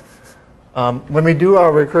that when we do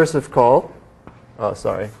our recursive call,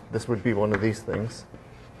 sorry, this would be one of these things.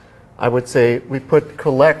 I would say we put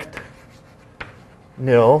collect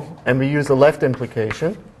nil, and we use a left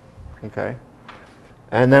implication, okay?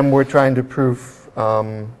 And then we're trying to prove,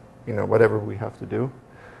 whatever we have to do.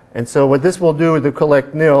 And so what this will do, the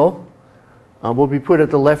collect nil, will be put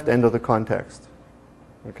at the left end of the context,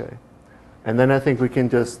 okay? And then I think we can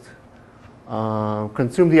just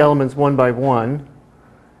consume the elements one by one,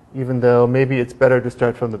 even though maybe it's better to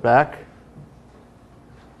start from the back.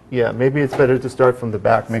 Yeah, maybe it's better to start from the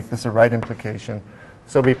back, make this a right implication.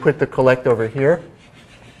 So we put the collect over here.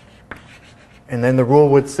 And then the rule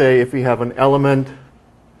would say if we have an element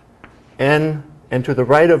n, and to the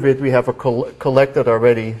right of it we have a collected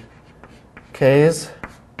already k's,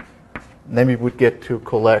 then we would get to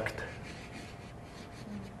collect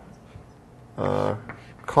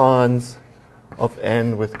cons of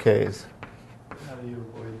n with k's. How do you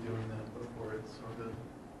avoid doing that before it's sorted?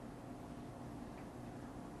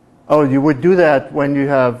 Oh, you would do that when you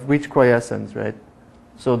have reached quiescence, right?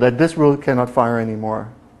 So that this rule cannot fire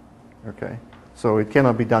anymore. Okay, so it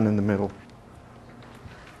cannot be done in the middle.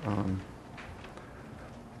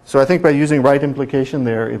 So I think by using right implication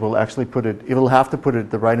there, it will actually put it, it will have to put it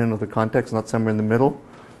at the right end of the context, not somewhere in the middle,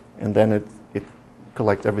 and then it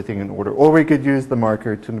collects everything in order. Or we could use the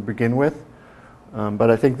marker to begin with, but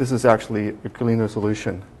I think this is actually a cleaner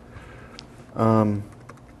solution.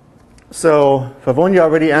 So Favonia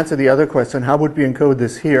already answered the other question, how would we encode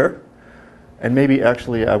this here? And maybe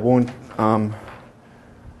actually I won't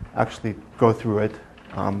actually go through it,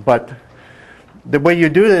 but the way you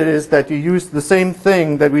do it is that you use the same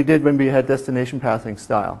thing that we did when we had destination passing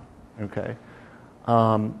style. Okay.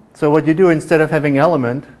 So what you do, instead of having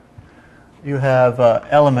element, you have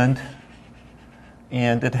element,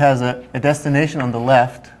 and it has a destination on the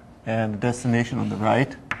left and a destination on the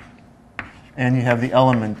right, and you have the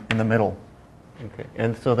element in the middle. Okay.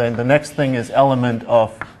 And so then the next thing is element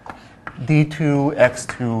of D2,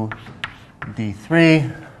 X2,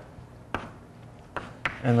 D3.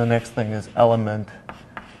 And the next thing is element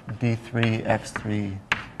D3, X3,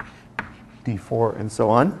 D4, and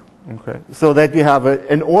so on. Okay. So that you have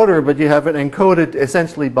an order, but you have it encoded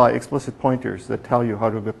essentially by explicit pointers that tell you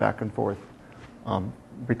how to go back and forth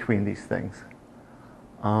between these things.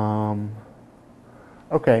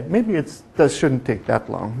 Okay, maybe that shouldn't take that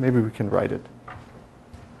long. Maybe we can write it.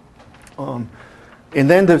 And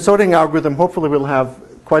then the sorting algorithm hopefully will have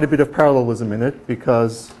quite a bit of parallelism in it,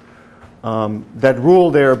 because that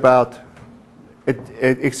rule there about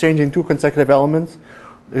exchanging two consecutive elements,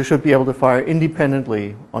 you should be able to fire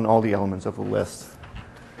independently on all the elements of the list.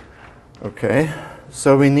 Okay,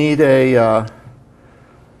 so we need a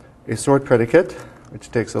sort predicate,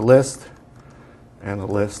 which takes a list and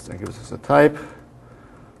gives us a type.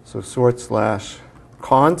 So sort slash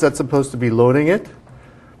cons, that's supposed to be loading it.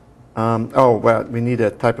 Oh, well, we need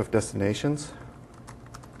a type of destinations.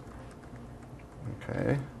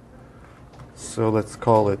 Okay. So let's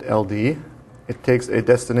call it LD. It takes a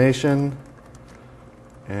destination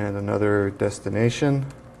and another destination.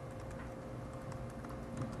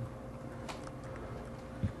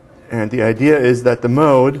 And the idea is that the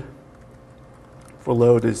mode for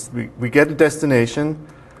load is we get a destination,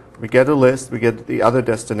 we get a list, we get the other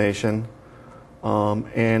destination,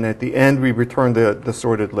 and at the end we return the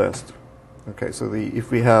sorted list. Okay, so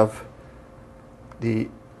if we have the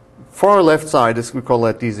far left side, we call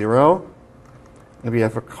that D0. And we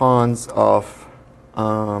have a cons of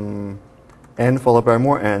n followed by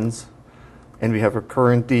more n's, and we have a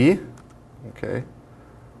current d. Okay.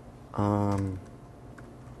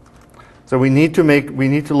 So we need to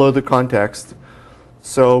load the context.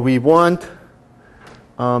 So we want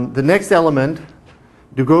the next element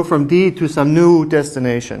to go from d to some new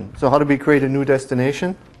destination. So how do we create a new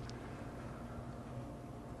destination?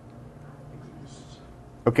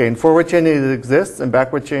 Okay, in forward chaining it exists, and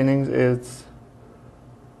backward chaining is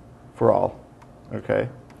for all. Okay.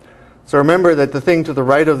 So remember that the thing to the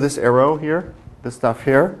right of this arrow here, this stuff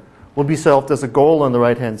here, will be solved as a goal on the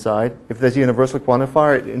right-hand side. If there's a universal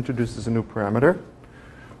quantifier, it introduces a new parameter.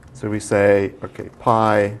 So we say, okay,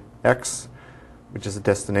 pi x, which is a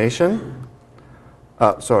destination.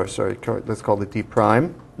 Sorry, let's call it d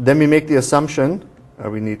prime. Then we make the assumption.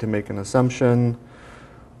 We need to make an assumption.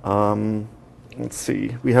 Let's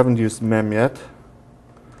see, we haven't used mem yet,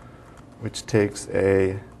 which takes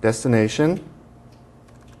a destination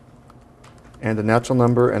and a natural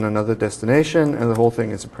number and another destination, and the whole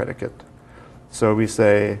thing is a predicate. So we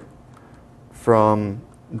say from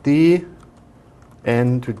d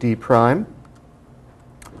n to d prime,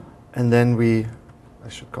 and then I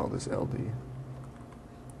should call this LD.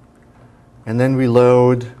 And then we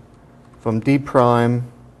load from d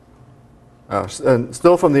prime,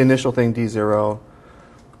 still from the initial thing d0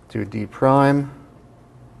 to d prime,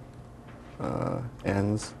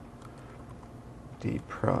 ends d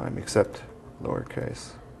prime, except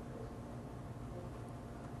lowercase.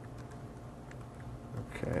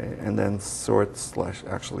 Okay, and then sort slash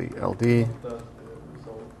actually LD.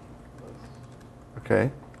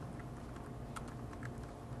 Okay.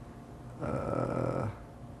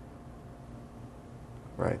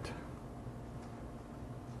 Right.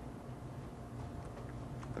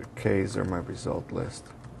 The K's are my result list.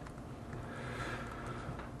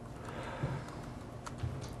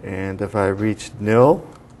 And if I reach nil,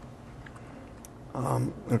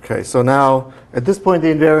 okay, so now at this point the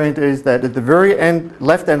invariant is that at the very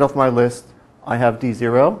left end of my list I have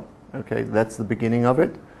D0. Okay, that's the beginning of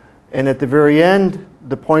it. And at the very end,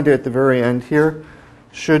 the pointer at the very end here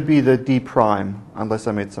should be the D prime, unless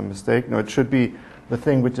I made some mistake. No, it should be the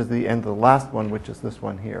thing which is the end of the last one, which is this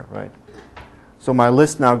one here, right? So my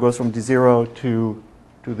list now goes from D0 to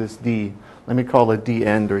this D. Let me call it D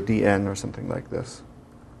end or DN or something like this.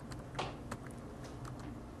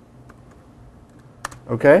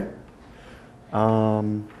 Okay?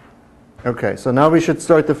 Okay, so now we should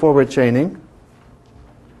start the forward chaining.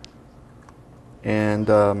 And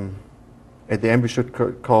at the end we should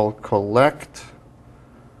call collect.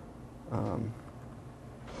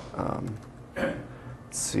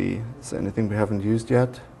 Let's see, is there anything we haven't used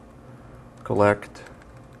yet? Collect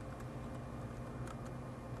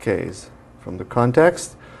Ks from the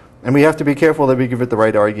context. And we have to be careful that we give it the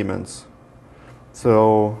right arguments.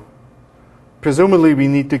 So presumably we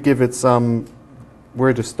need to give it some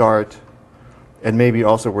where to start and maybe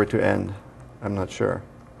also where to end. I'm not sure.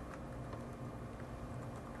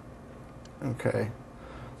 Okay.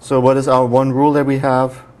 So what is our one rule that we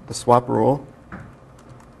have? The swap rule.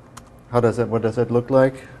 What does that look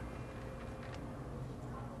like?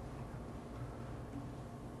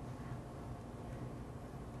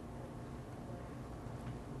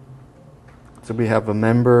 So we have a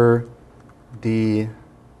member D1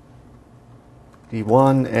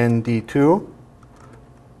 and D2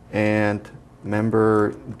 and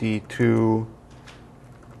member D2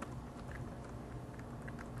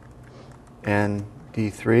 and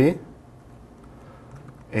D3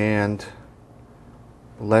 and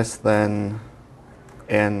less than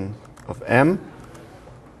n of m.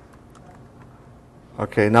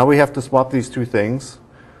 Okay, now we have to swap these two things.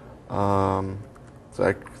 So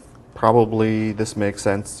probably this makes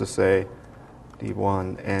sense to say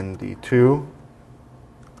D1 and D2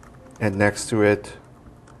 and next to it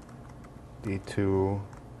D2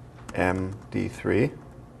 m D3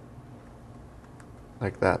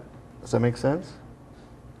 like that. Does that make sense?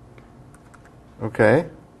 Okay.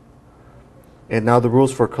 And now the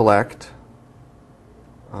rules for collect.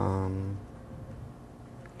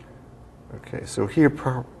 Okay, so here,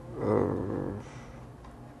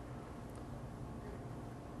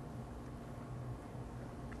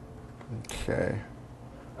 okay.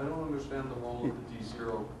 I don't understand the role of the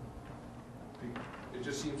D0. It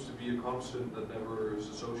just seems to be a constant that never is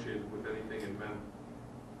associated with anything in mem.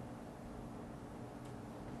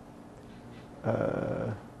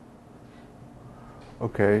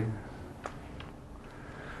 Okay.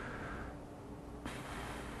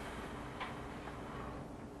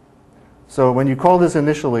 So when you call this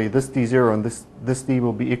initially, this D0 and this D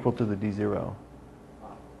will be equal to the D0.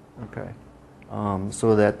 Okay.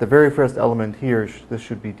 So that the very first element here, this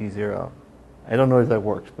should be D0. I don't know if that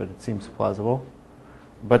works, but it seems plausible.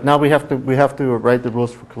 But now we have to write the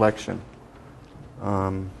rules for collection.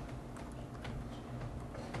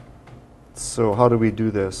 So how do we do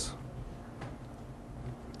this?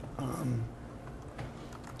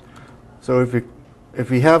 So if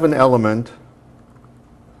we have an element,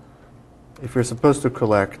 if we're supposed to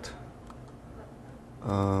collect,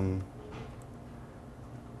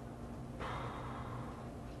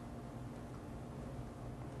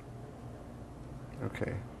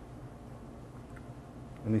 okay.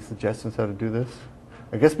 Any suggestions how to do this?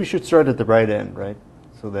 I guess we should start at the right end, right?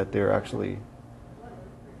 So that they're actually,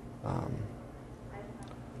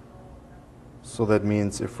 so that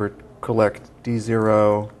means if we collect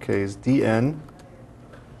D0, K is Dn,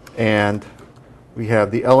 and we have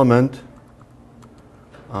the element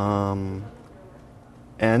n,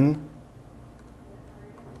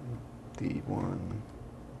 D1,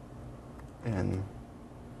 n,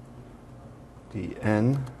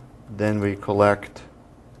 Dn, then we collect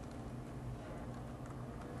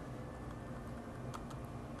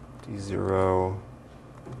D0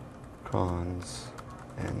 cons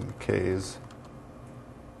and Ks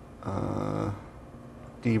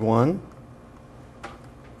D1.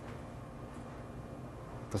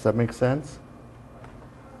 Does that make sense?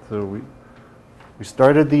 So we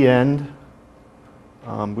start at the end.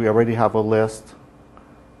 We already have a list,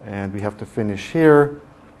 and we have to finish here.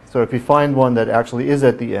 So if you find one that actually is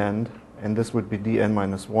at the end, and this would be Dn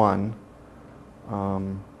minus 1. Do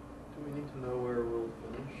we need to know where we'll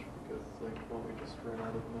finish? Because, like, won't we just run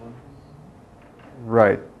out of nodes?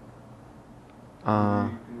 Right. You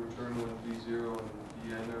can return when D0 and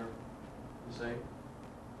Dn are the same.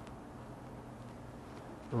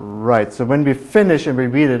 Right. So when we finish and we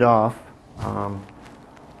read it off,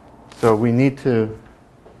 so we need to.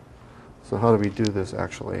 So how do we do this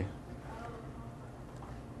actually?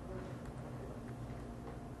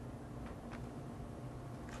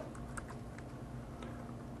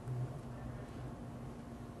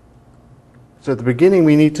 So at the beginning,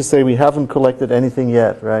 we need to say we haven't collected anything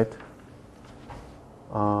yet, right?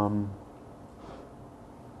 Yeah,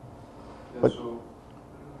 But- so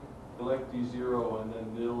select D0 and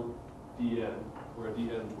then nil Dn, where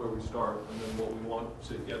Dn is where we start, and then what we want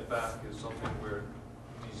to get back is something where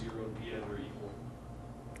D0 and Dn are equal.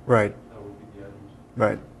 Right, That would be the end.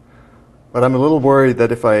 right. But I'm a little worried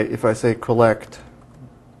that if I say collect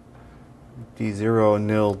D0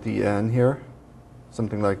 nil Dn here,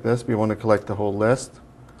 something like this, we want to collect the whole list.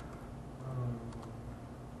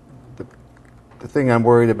 The thing I'm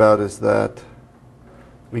worried about is that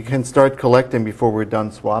we can start collecting before we're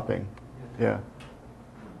done swapping. Yeah.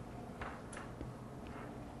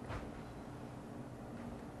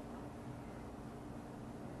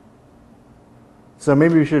 So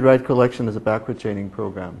maybe we should write collection as a backward chaining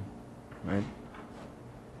program, right?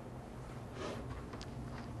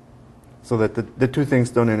 So that the two things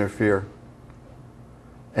don't interfere.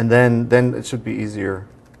 And then it should be easier.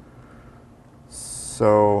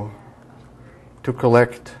 So to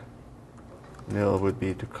collect nil would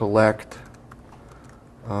be to collect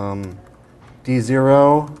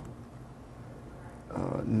D0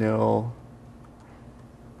 nil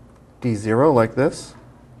D0 like this,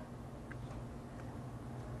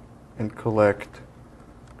 and collect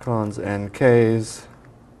cons and k's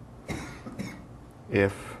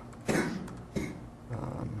if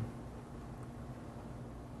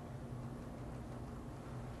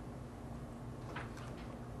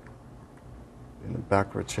in a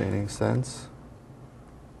backward chaining sense.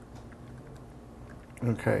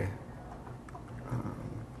 Okay.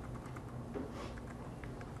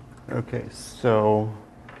 Okay, so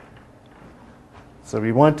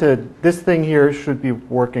we wanted, this thing here should be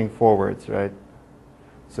working forwards, right?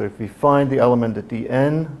 So if we find the element at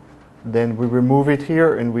Dn, then we remove it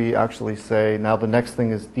here and we actually say, now the next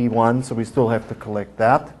thing is D1, so we still have to collect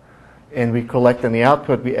that. And we collect in the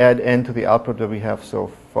output, we add n to the output that we have so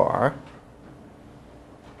far.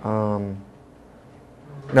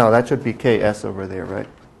 No, that should be Ks over there, right?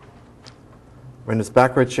 When it's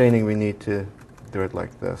backward chaining, we need to do it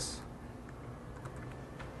like this.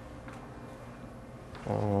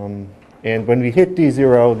 And when we hit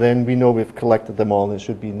D0, then we know we've collected them all, and there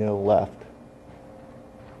should be nil left.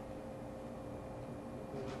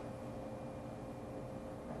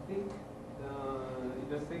 I think in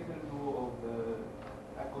the second rule of the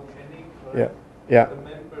echo chaining, Yeah, yeah. the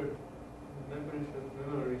memory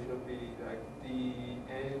should be like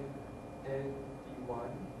Dn and D1,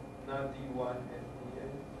 not D1 and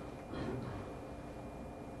Dn.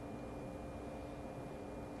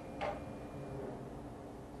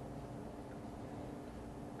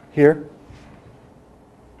 Here?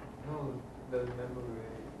 No, the memory.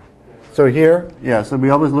 So here, yeah, so we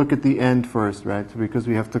always look at the end first, right? So because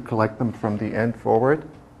we have to collect them from the end forward.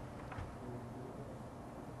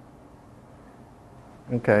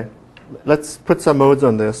 Okay, let's put some modes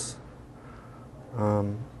on this.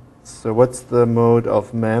 So what's the mode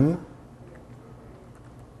of mem?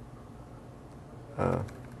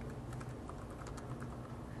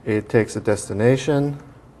 It takes a destination.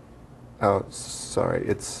 Oh, sorry,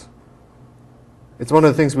 it's one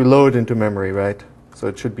of the things we load into memory, right? So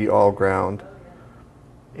it should be all ground.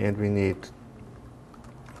 And we need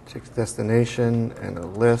takes destination and a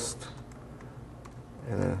list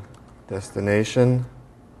and a destination.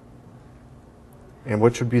 And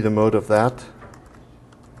what should be the mode of that?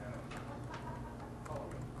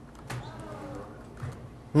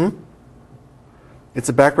 It's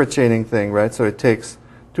a backward chaining thing, right? So it takes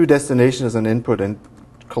two destinations as an input and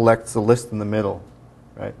collects the list in the middle,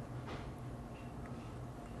 right?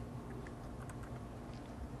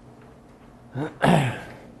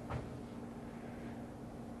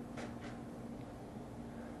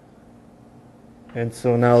 And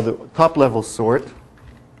so now the top level sort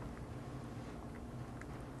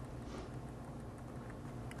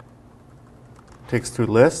takes two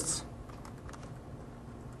lists.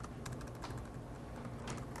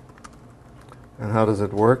 And how does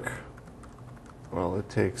it work? Well, it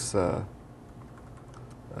takes an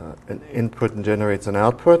input and generates an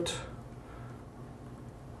output.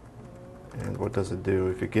 And what does it do?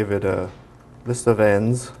 If you give it a list of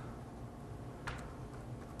n's,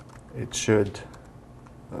 it should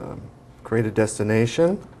create a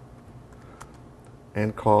destination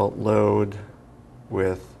and call load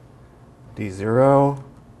with D0,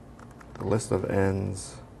 the list of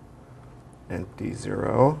n's, and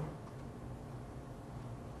D0.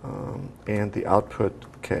 And the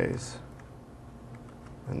output case.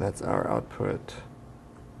 And that's our output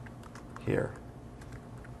here.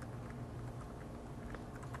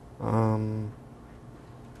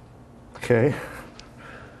 Okay.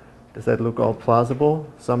 Does that look all plausible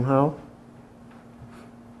somehow?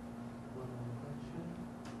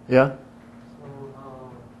 Yeah?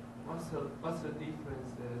 So, what's the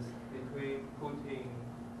differences between putting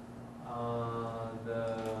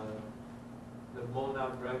the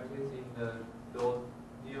monad brackets in the dot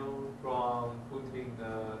new from putting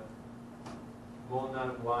the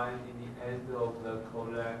monad one in the end of the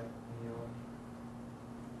correct new?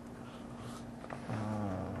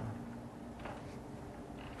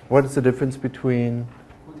 What is the difference between?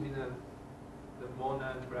 Putting the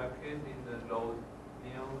monad bracket in the dot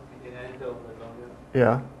new in the end of the dot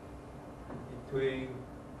Yeah. between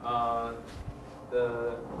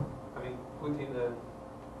putting the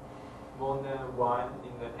monad one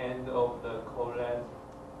in the end of the correct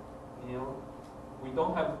new. We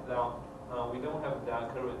don't have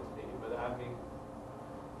that currently, but I think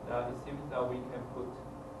that it seems that we can put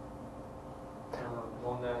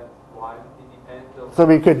monad one in the end of. So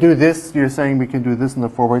we could do this. You're saying we can do this in the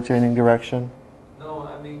forward chaining direction? No,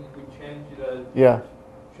 I mean we change the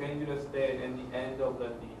state and the end of the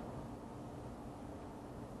D.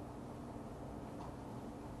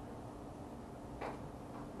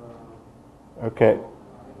 Okay.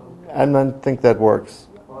 I don't think that works.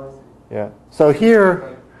 Yeah. So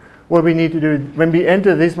here, what we need to do, when we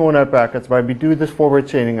enter these monad brackets, right, we do this forward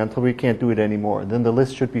chaining until we can't do it anymore. Then the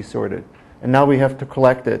list should be sorted. And now we have to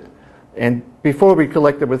collect it. And before we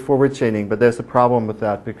collect it with forward chaining, but there's a problem with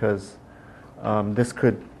that because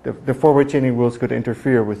the forward chaining rules could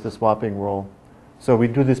interfere with the swapping rule. So we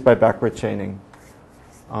do this by backward chaining.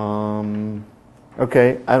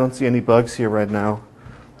 Okay, I don't see any bugs here right now.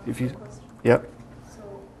 If you, yep. So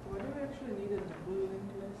what do we actually need in the blue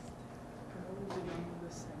linked list? And what is it on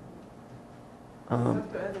the same? We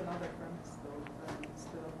have to add another premise though,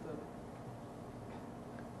 instead of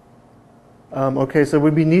the. Okay, so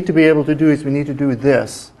what we need to be able to do is we need to do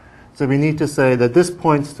this. So we need to say that this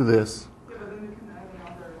points to this. Yeah, but then we can add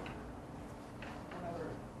another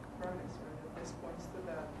premise, right? That this points to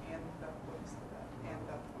that, and that points to that, and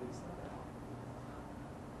that points to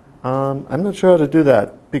that. I'm not sure how to do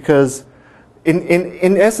that because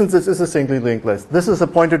in essence this is a singly linked list. This is a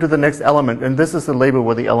pointer to the next element and this is the label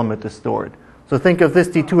where the element is stored. So think of this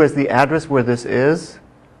D2 as the address where this is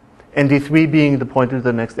and D3 being the pointer to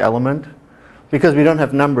the next element because we don't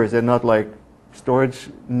have numbers. They're not like storage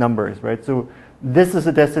numbers, right? So this is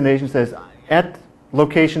a destination that says at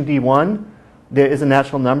location D1 there is a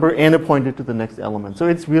natural number and a pointer to the next element. So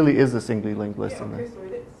it really is a singly linked list. Yeah, okay, so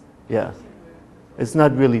it is. Yeah. It's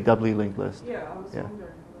not really doubly linked list. Yeah, I was Yeah. wondering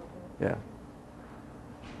about that. Yeah.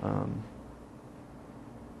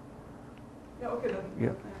 Yeah, okay then.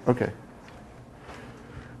 Yeah. Okay.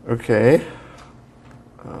 Okay.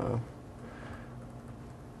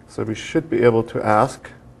 So we should be able to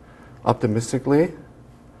ask optimistically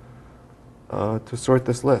to sort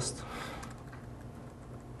this list.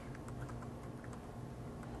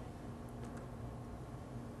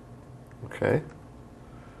 Okay.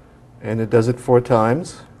 And it does it 4 times.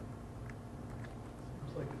 Seems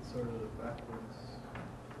like it sorted it backwards.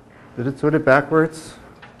 Did it sort it backwards?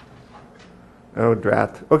 Oh,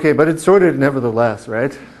 drat. Okay, but it sorted nevertheless,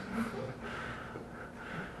 right?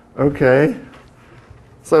 Okay.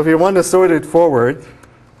 So if you want to sort it forward,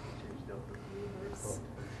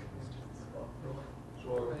 So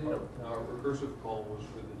our recursive call was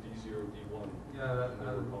for the D0, D1. Yeah, that, and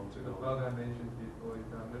then we're calling the to bug I mentioned before is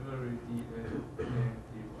memory D and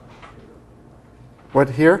D1. what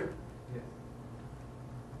here? Yes.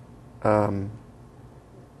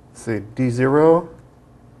 Say D0,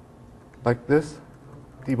 like this?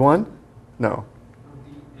 D1? No.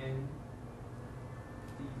 DN,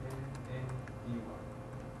 and D1.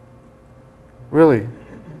 Really?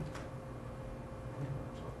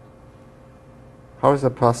 How is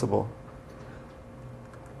that possible?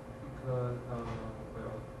 Because,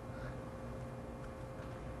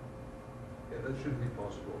 Yeah, that shouldn't be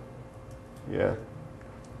possible. Yeah.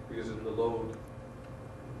 Because in the load,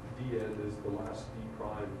 dn is the last d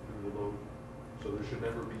prime through the load. So there should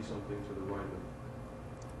never be something to the right of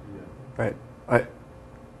dn. Right.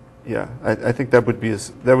 I think that would be a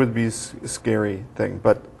scary thing,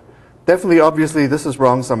 but definitely, obviously, this is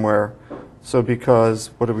wrong somewhere. So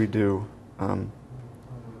because what do we do? I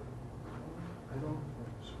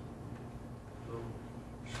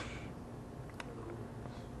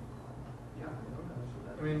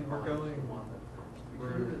mean, we're going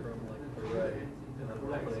word from like the right, and then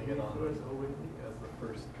we're putting it on as the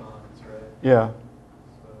first cons, right? Yeah.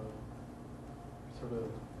 So sort of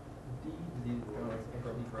going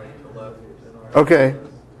from right to left in our Okay.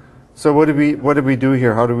 process. So what do we do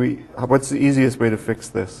here? What's the easiest way to fix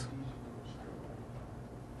this?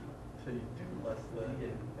 So you do less than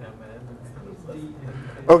mn instead of less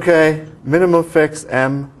than. Okay, minimum fix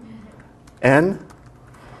m n.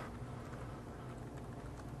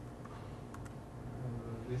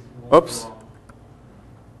 This was Oops. wrong.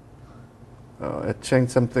 Oh, it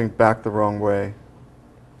changed something back the wrong way.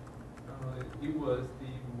 It was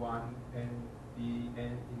D1 and Dn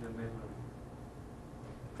in the memory.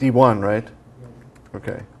 D1, right? Yes.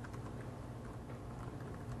 Okay.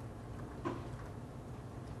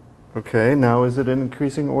 Okay, now is it in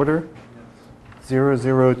increasing order? 0,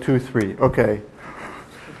 0, 2, 3. Okay.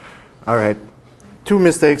 All right. Two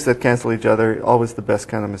mistakes that cancel each other, always the best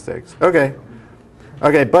kind of mistakes. Okay.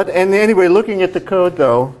 Okay, but and anyway, looking at the code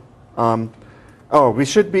though, we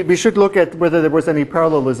should look at whether there was any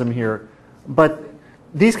parallelism here. But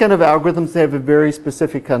these kind of algorithms, they have a very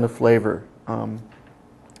specific kind of flavor.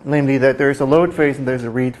 Namely that there's a load phase and there's a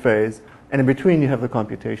read phase, and in between you have the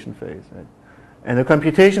computation phase, right? And the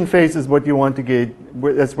computation phase is what you want to get,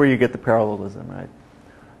 that's where you get the parallelism, right?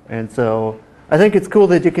 And so I think it's cool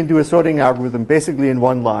that you can do a sorting algorithm basically in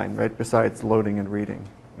one line, right, besides loading and reading.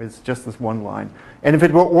 It's just this one line. And if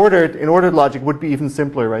it were ordered, in ordered logic would be even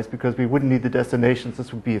simpler, right, because we wouldn't need the destinations.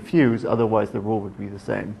 This would be a fuse, otherwise the rule would be the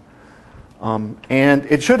same. And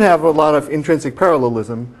it should have a lot of intrinsic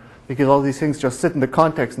parallelism, because all these things just sit in the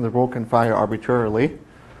context and the rule can fire arbitrarily.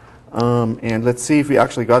 And let's see if we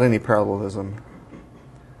actually got any parallelism.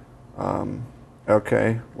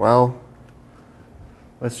 Okay, well,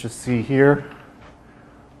 let's just see here.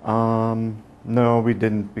 No, we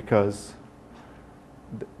didn't, because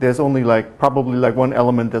there's only probably one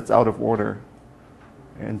element that's out of order.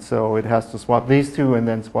 And so it has to swap these two and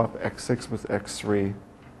then swap x6 with x3.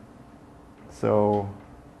 So,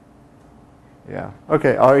 yeah.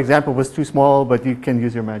 Okay, our example was too small, but you can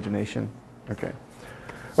use your imagination. Okay.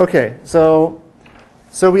 Okay, so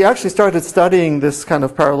we actually started studying this kind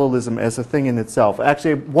of parallelism as a thing in itself.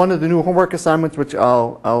 Actually, one of the new homework assignments, which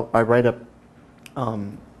I write up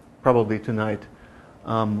probably tonight,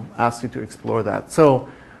 asks you to explore that. So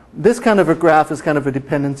this kind of a graph is kind of a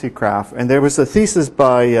dependency graph. And there was a thesis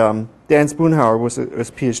by Dan Spoonhauer, who was a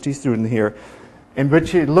PhD student here, in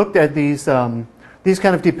which he looked at these kind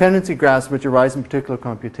of dependency graphs which arise in particular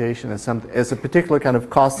computation as a particular kind of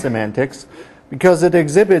cost semantics, because it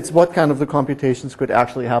exhibits what kind of the computations could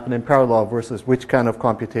actually happen in parallel versus which kind of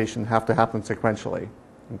computation have to happen sequentially.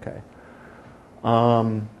 Okay.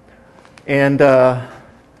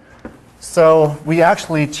 So we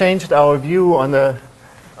actually changed our view on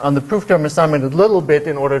the proof term assignment a little bit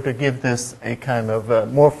in order to give this a kind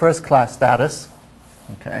of more first-class status.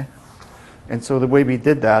 Okay. And so the way we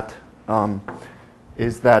did that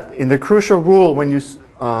is that in the crucial rule, when you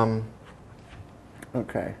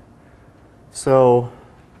okay. So,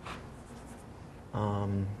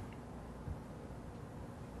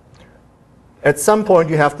 at some point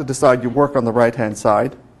you have to decide you work on the right-hand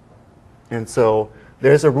side. And so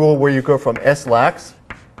there's a rule where you go from S-lax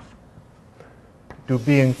to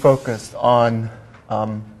being focused on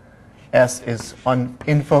S is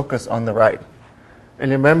in focus on the right.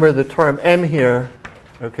 And remember the term M here,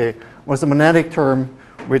 okay, was a monadic term,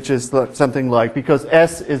 which is something like, because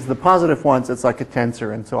S is the positive ones, it's like a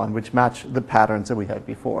tensor and so on, which match the patterns that we had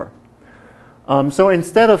before. So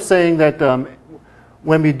instead of saying that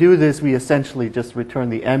when we do this, we essentially just return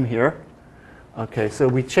the M here. Okay, so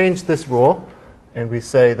we change this rule, and we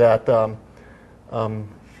say that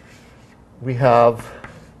we have,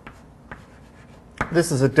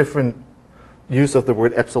 this is a different use of the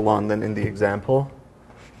word epsilon than in the example.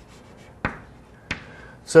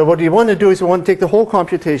 So what we want to do is we want to take the whole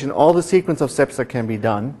computation, all the sequence of steps that can be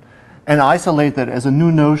done, and isolate that as a new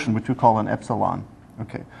notion, which we call an epsilon.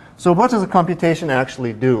 Okay. So what does a computation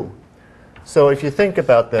actually do? So if you think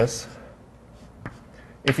about this,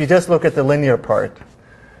 if you just look at the linear part,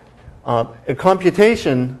 a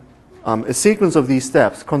computation, a sequence of these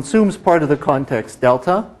steps, consumes part of the context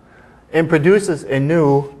delta and produces a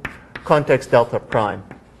new context delta prime.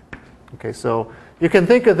 Okay, so you can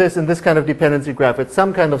think of this in this kind of dependency graph. It's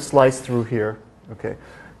some kind of slice through here. Okay.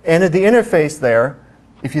 And at the interface there,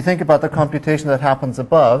 if you think about the computation that happens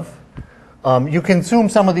above, you consume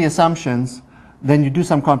some of the assumptions, then you do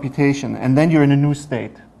some computation, and then you're in a new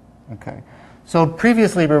state. Okay. So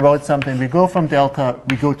previously we wrote something, we go from delta,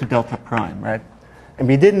 we go to delta prime, right? And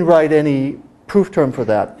we didn't write any proof term for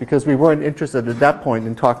that because we weren't interested at that point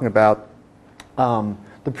in talking about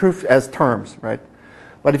the proof as terms, right?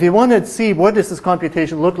 But if you wanted to see what does this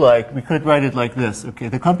computation look like, we could write it like this. Okay,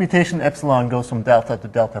 the computation epsilon goes from delta to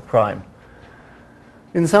delta prime.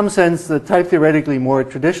 In some sense, the type theoretically more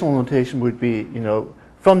traditional notation would be,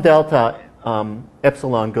 from delta,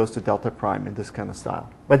 epsilon goes to delta prime in this kind of style.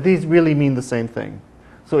 But these really mean the same thing.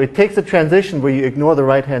 So it takes a transition where you ignore the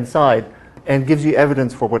right-hand side and gives you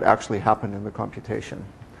evidence for what actually happened in the computation.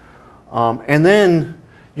 And then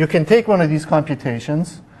you can take one of these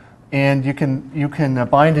computations and you can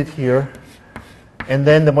bind it here. And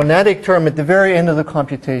then the monadic term at the very end of the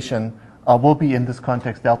computation will be in this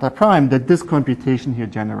context delta prime that this computation here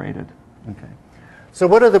generated. Okay. So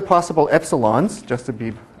what are the possible epsilons, just to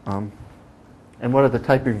be, and what are the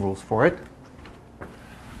typing rules for it?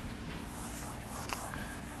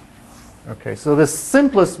 Okay, so the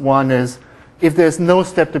simplest one is if there's no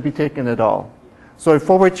step to be taken at all. So if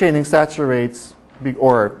forward chaining saturates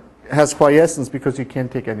or has quiescence because you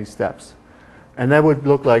can't take any steps. And that would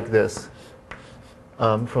look like this.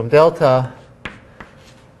 From delta,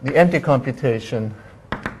 the empty computation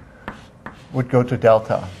would go to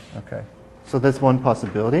delta. Okay, so that's one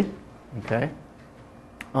possibility. Okay.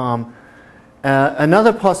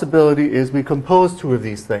 Another possibility is we compose two of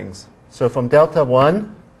these things. So from delta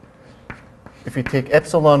 1, if we take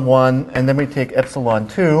epsilon 1 and then we take epsilon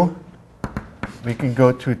 2, we can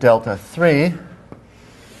go to delta 3.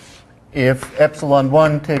 If epsilon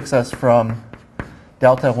 1 takes us from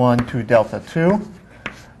delta 1 to delta 2,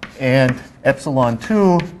 and epsilon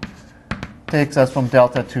 2 takes us from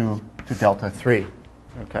delta 2 to delta 3.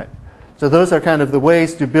 Okay. So those are kind of the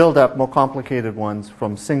ways to build up more complicated ones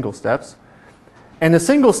from single steps. And a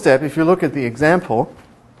single step, if you look at the example,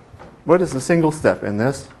 what is the single step in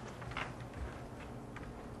this?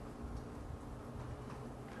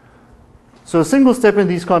 So a single step in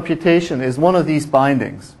these computation is one of these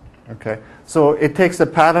bindings. Okay. So it takes a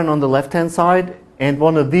pattern on the left-hand side and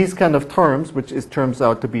one of these kind of terms, which turns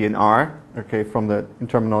out to be an R, okay, from the in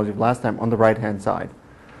terminology of last time, on the right-hand side.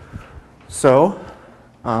 So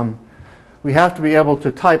we have to be able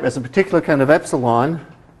to type as a particular kind of epsilon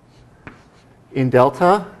in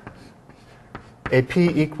delta a p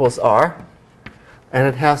equals R, and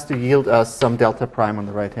it has to yield us some delta prime on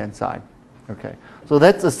the right-hand side. Okay. So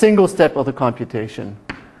that's a single step of the computation,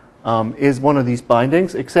 is one of these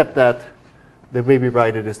bindings, except that the way we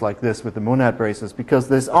write it is like this with the monad braces, because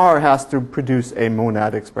this R has to produce a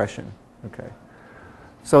monad expression. Okay.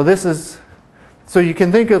 So this is, so you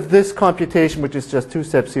can think of this computation, which is just two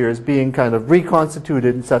steps here, as being kind of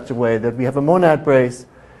reconstituted in such a way that we have a monad brace,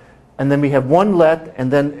 and then we have one let,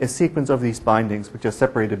 and then a sequence of these bindings, which are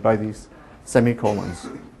separated by these semicolons.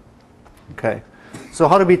 Okay. So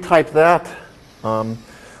how do we type that?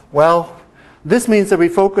 Well, this means that we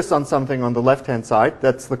focus on something on the left-hand side.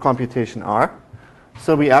 That's the computation R.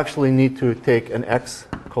 So we actually need to take an x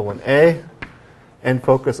colon A and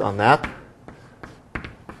focus on that.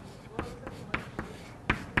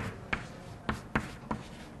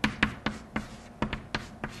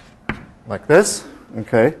 Like this.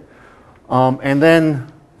 Okay. And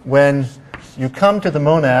then when you come to the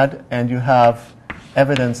monad and you have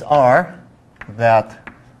evidence R that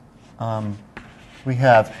we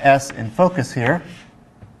have S in focus here,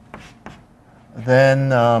 then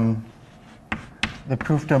the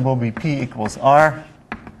proof term will be P equals R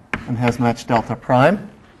and has matched delta prime.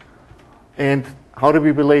 And how do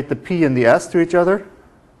we relate the P and the S to each other?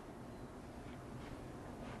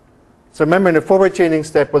 So remember, in the forward chaining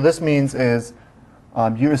step, what this means is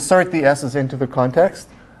you assert the S's into the context.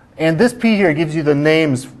 And this P here gives you the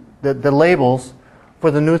names, the labels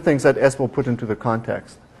for the new things that S will put into the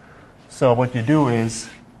context. So what you do is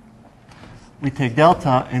we take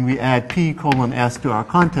delta and we add P colon S to our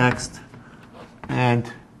context.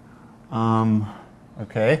 And,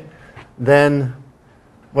 okay, then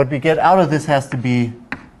what we get out of this has to be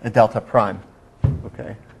a delta prime.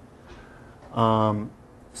 Okay.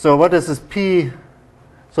 So what is this P?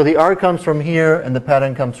 So the R comes from here and the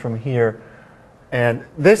pattern comes from here. And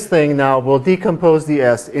this thing now will decompose the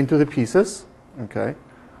S into the pieces. Okay.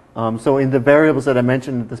 So in the variables that I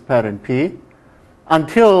mentioned in this pattern P,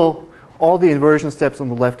 until all the inversion steps on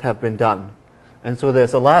the left have been done. And so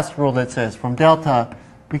there's a last rule that says from delta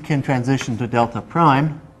we can transition to delta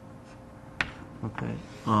prime. Okay.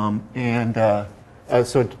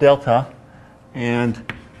 So to delta, and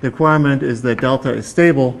the requirement is that delta is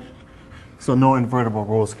stable, so no invertible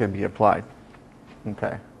rules can be applied.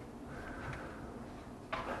 Okay.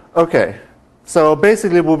 Okay. So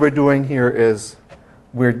basically what we're doing here is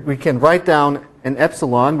we can write down an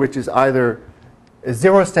epsilon, which is either a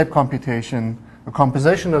zero-step computation, a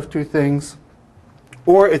composition of two things,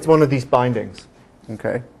 or it's one of these bindings.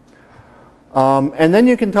 Okay. And then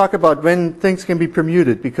you can talk about when things can be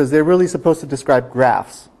permuted, because they're really supposed to describe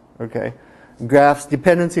graphs. Okay. Graphs,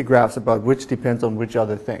 dependency graphs about which depends on which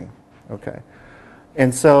other thing. Okay.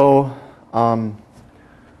 And so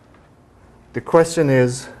the question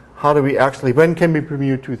is, how do we actually, when can we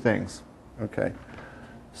permute two things? Okay.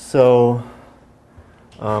 So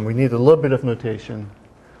we need a little bit of notation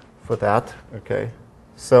for that. Okay.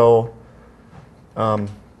 So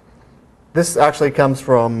this actually comes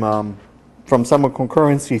from some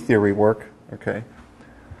concurrency theory work. Okay.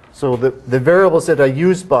 So the variables that are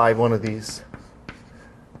used by one of these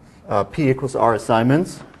P equals R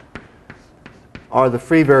assignments are the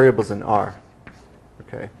free variables in R.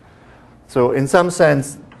 Okay. So in some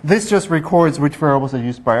sense, this just records which variables are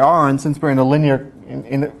used by R, and since we're in a linear,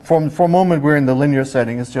 for a moment we're in the linear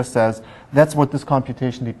setting, it just says that's what this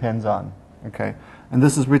computation depends on. Okay. And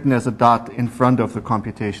this is written as a dot in front of the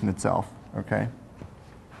computation itself. Okay.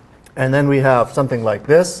 And then we have something like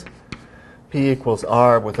this. P equals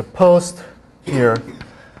R with a post here.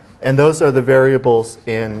 And those are the variables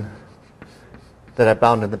that are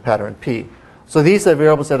bound in the pattern P. So these are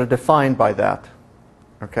variables that are defined by that.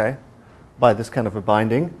 Okay. By this kind of a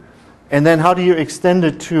binding. And then how do you extend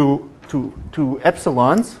it to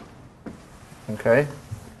epsilons? Okay.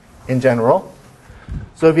 In general.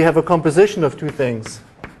 So if you have a composition of two things,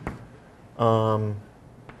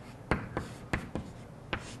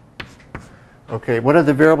 okay, what are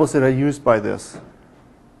the variables that are used by this?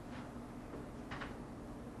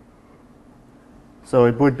 So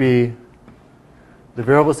it would be the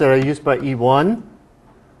variables that are used by E1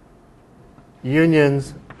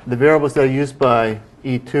 unions the variables that are used by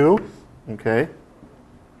E2, okay,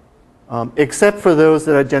 except for those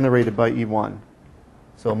that are generated by E1.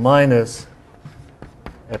 So minus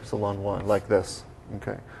epsilon 1, like this.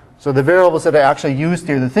 Okay. So the variables that are actually used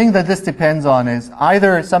here, the thing that this depends on is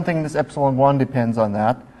either something in this epsilon 1 depends on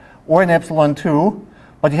that, or in epsilon 2,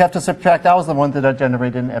 but you have to subtract out the ones that are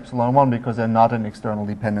generated in epsilon 1 because they're not an external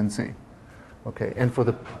dependency. Okay, and for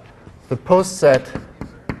the post set,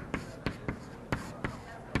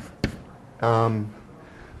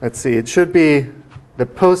 let's see, it should be the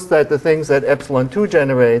post set, the things that epsilon 2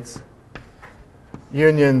 generates,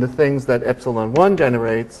 union the things that epsilon 1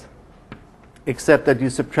 generates, except that you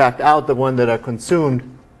subtract out the one that are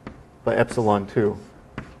consumed by epsilon 2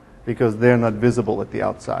 because they're not visible at the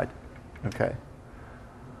outside. Okay.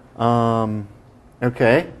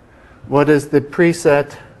 Okay. What is the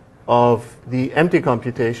preset of the empty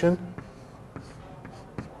computation?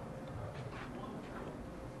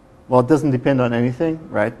 Well, it doesn't depend on anything,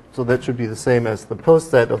 right? So that should be the same as the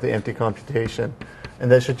post set of the empty computation. And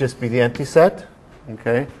that should just be the empty set.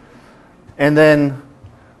 Okay. And then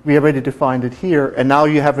we already defined it here. And now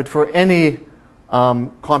you have it for any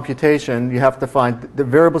computation. You have to find the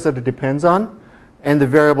variables that it depends on and the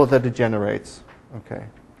variable that it generates. Okay.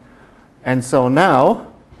 And so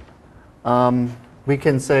now we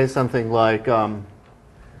can say something like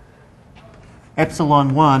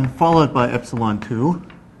epsilon 1 followed by epsilon 2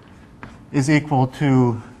 is equal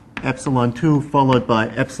to epsilon 2 followed by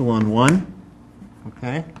epsilon 1.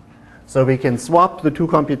 Okay. So we can swap the two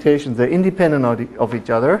computations. They're independent of each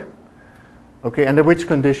other. Okay, under which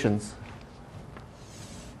conditions?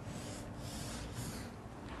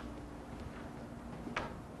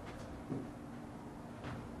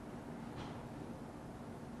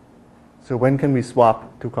 So when can we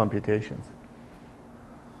swap two computations?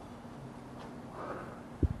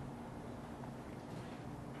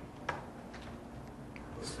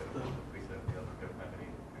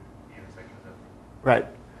 Right.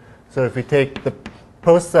 So if we take the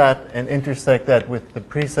post set and intersect that with the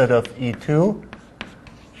preset of E2,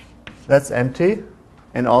 that's empty.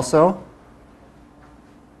 And also?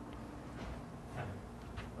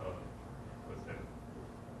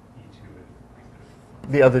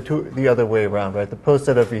 The other way around, right? The post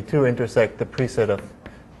set of E2 intersect the preset of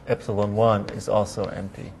epsilon 1 is also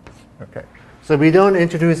empty. Okay. So we don't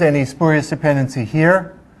introduce any spurious dependency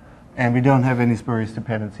here, and we don't have any spurious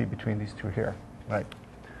dependency between these two here, right?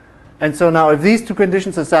 And so now if these two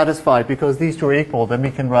conditions are satisfied because these two are equal, then we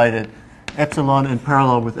can write it epsilon in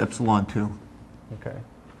parallel with epsilon 2. Okay.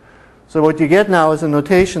 So what you get now is a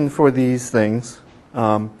notation for these things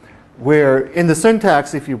where in the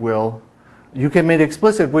syntax, if you will, you can make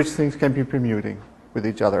explicit which things can be permuting with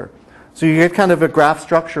each other. So you get kind of a graph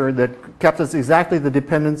structure that captures exactly the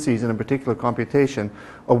dependencies in a particular computation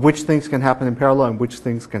of which things can happen in parallel and which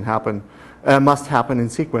things can happen, must happen in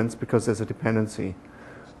sequence because there's a dependency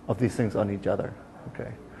of these things on each other.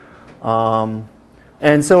 Okay.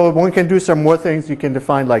 And so one can do some more things. You can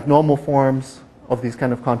define like normal forms of these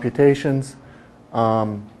kind of computations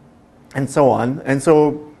and so on. And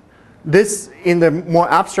so this, in the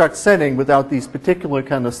more abstract setting, without these particular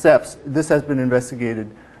kind of steps, this has been investigated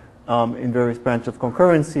in various branches of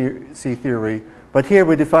concurrency theory. But here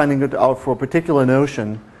we're defining it out for a particular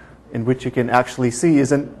notion in which you can actually see is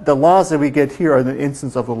the laws that we get here are the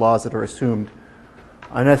instance of the laws that are assumed.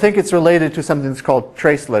 And I think it's related to something that's called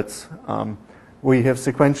tracelets, where you have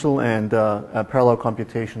sequential and parallel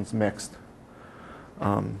computations mixed.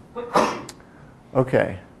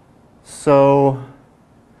 Okay, so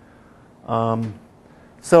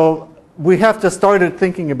we have to start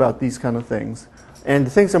thinking about these kind of things.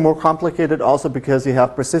 And things are more complicated also because you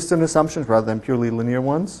have persistent assumptions rather than purely linear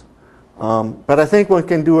ones. But I think one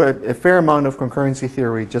can do a fair amount of concurrency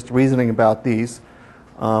theory just reasoning about these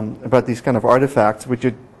kind of artifacts, which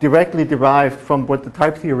are directly derived from what the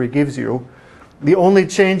type theory gives you. The only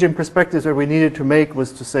change in perspectives that we needed to make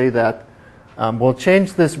was to say that we'll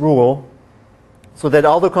change this rule so that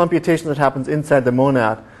all the computation that happens inside the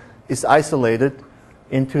monad is isolated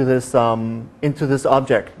into this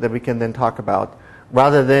object that we can then talk about,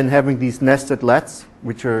 rather than having these nested lets,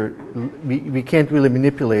 which are we can't really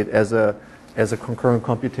manipulate as a concurrent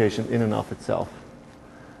computation in and of itself.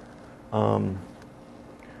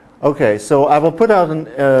 Okay, so I will put out an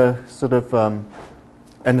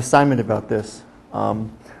assignment about this,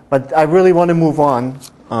 but I really want to move on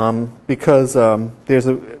because there's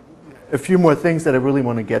a few more things that I really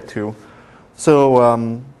want to get to.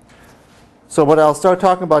 So what I'll start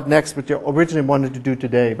talking about next, which I originally wanted to do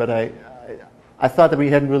today, but I thought that we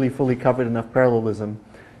hadn't really fully covered enough parallelism,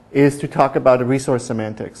 is to talk about the resource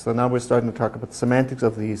semantics. So now we're starting to talk about the semantics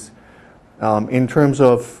of these in terms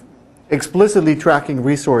of explicitly tracking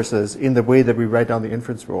resources in the way that we write down the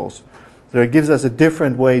inference rules. So it gives us a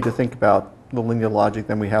different way to think about the linear logic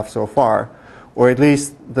than we have so far, or at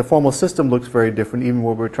least the formal system looks very different, even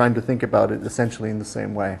when we're trying to think about it essentially in the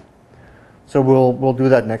same way. So we'll do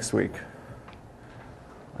that next week.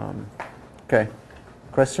 Okay,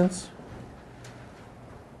 questions?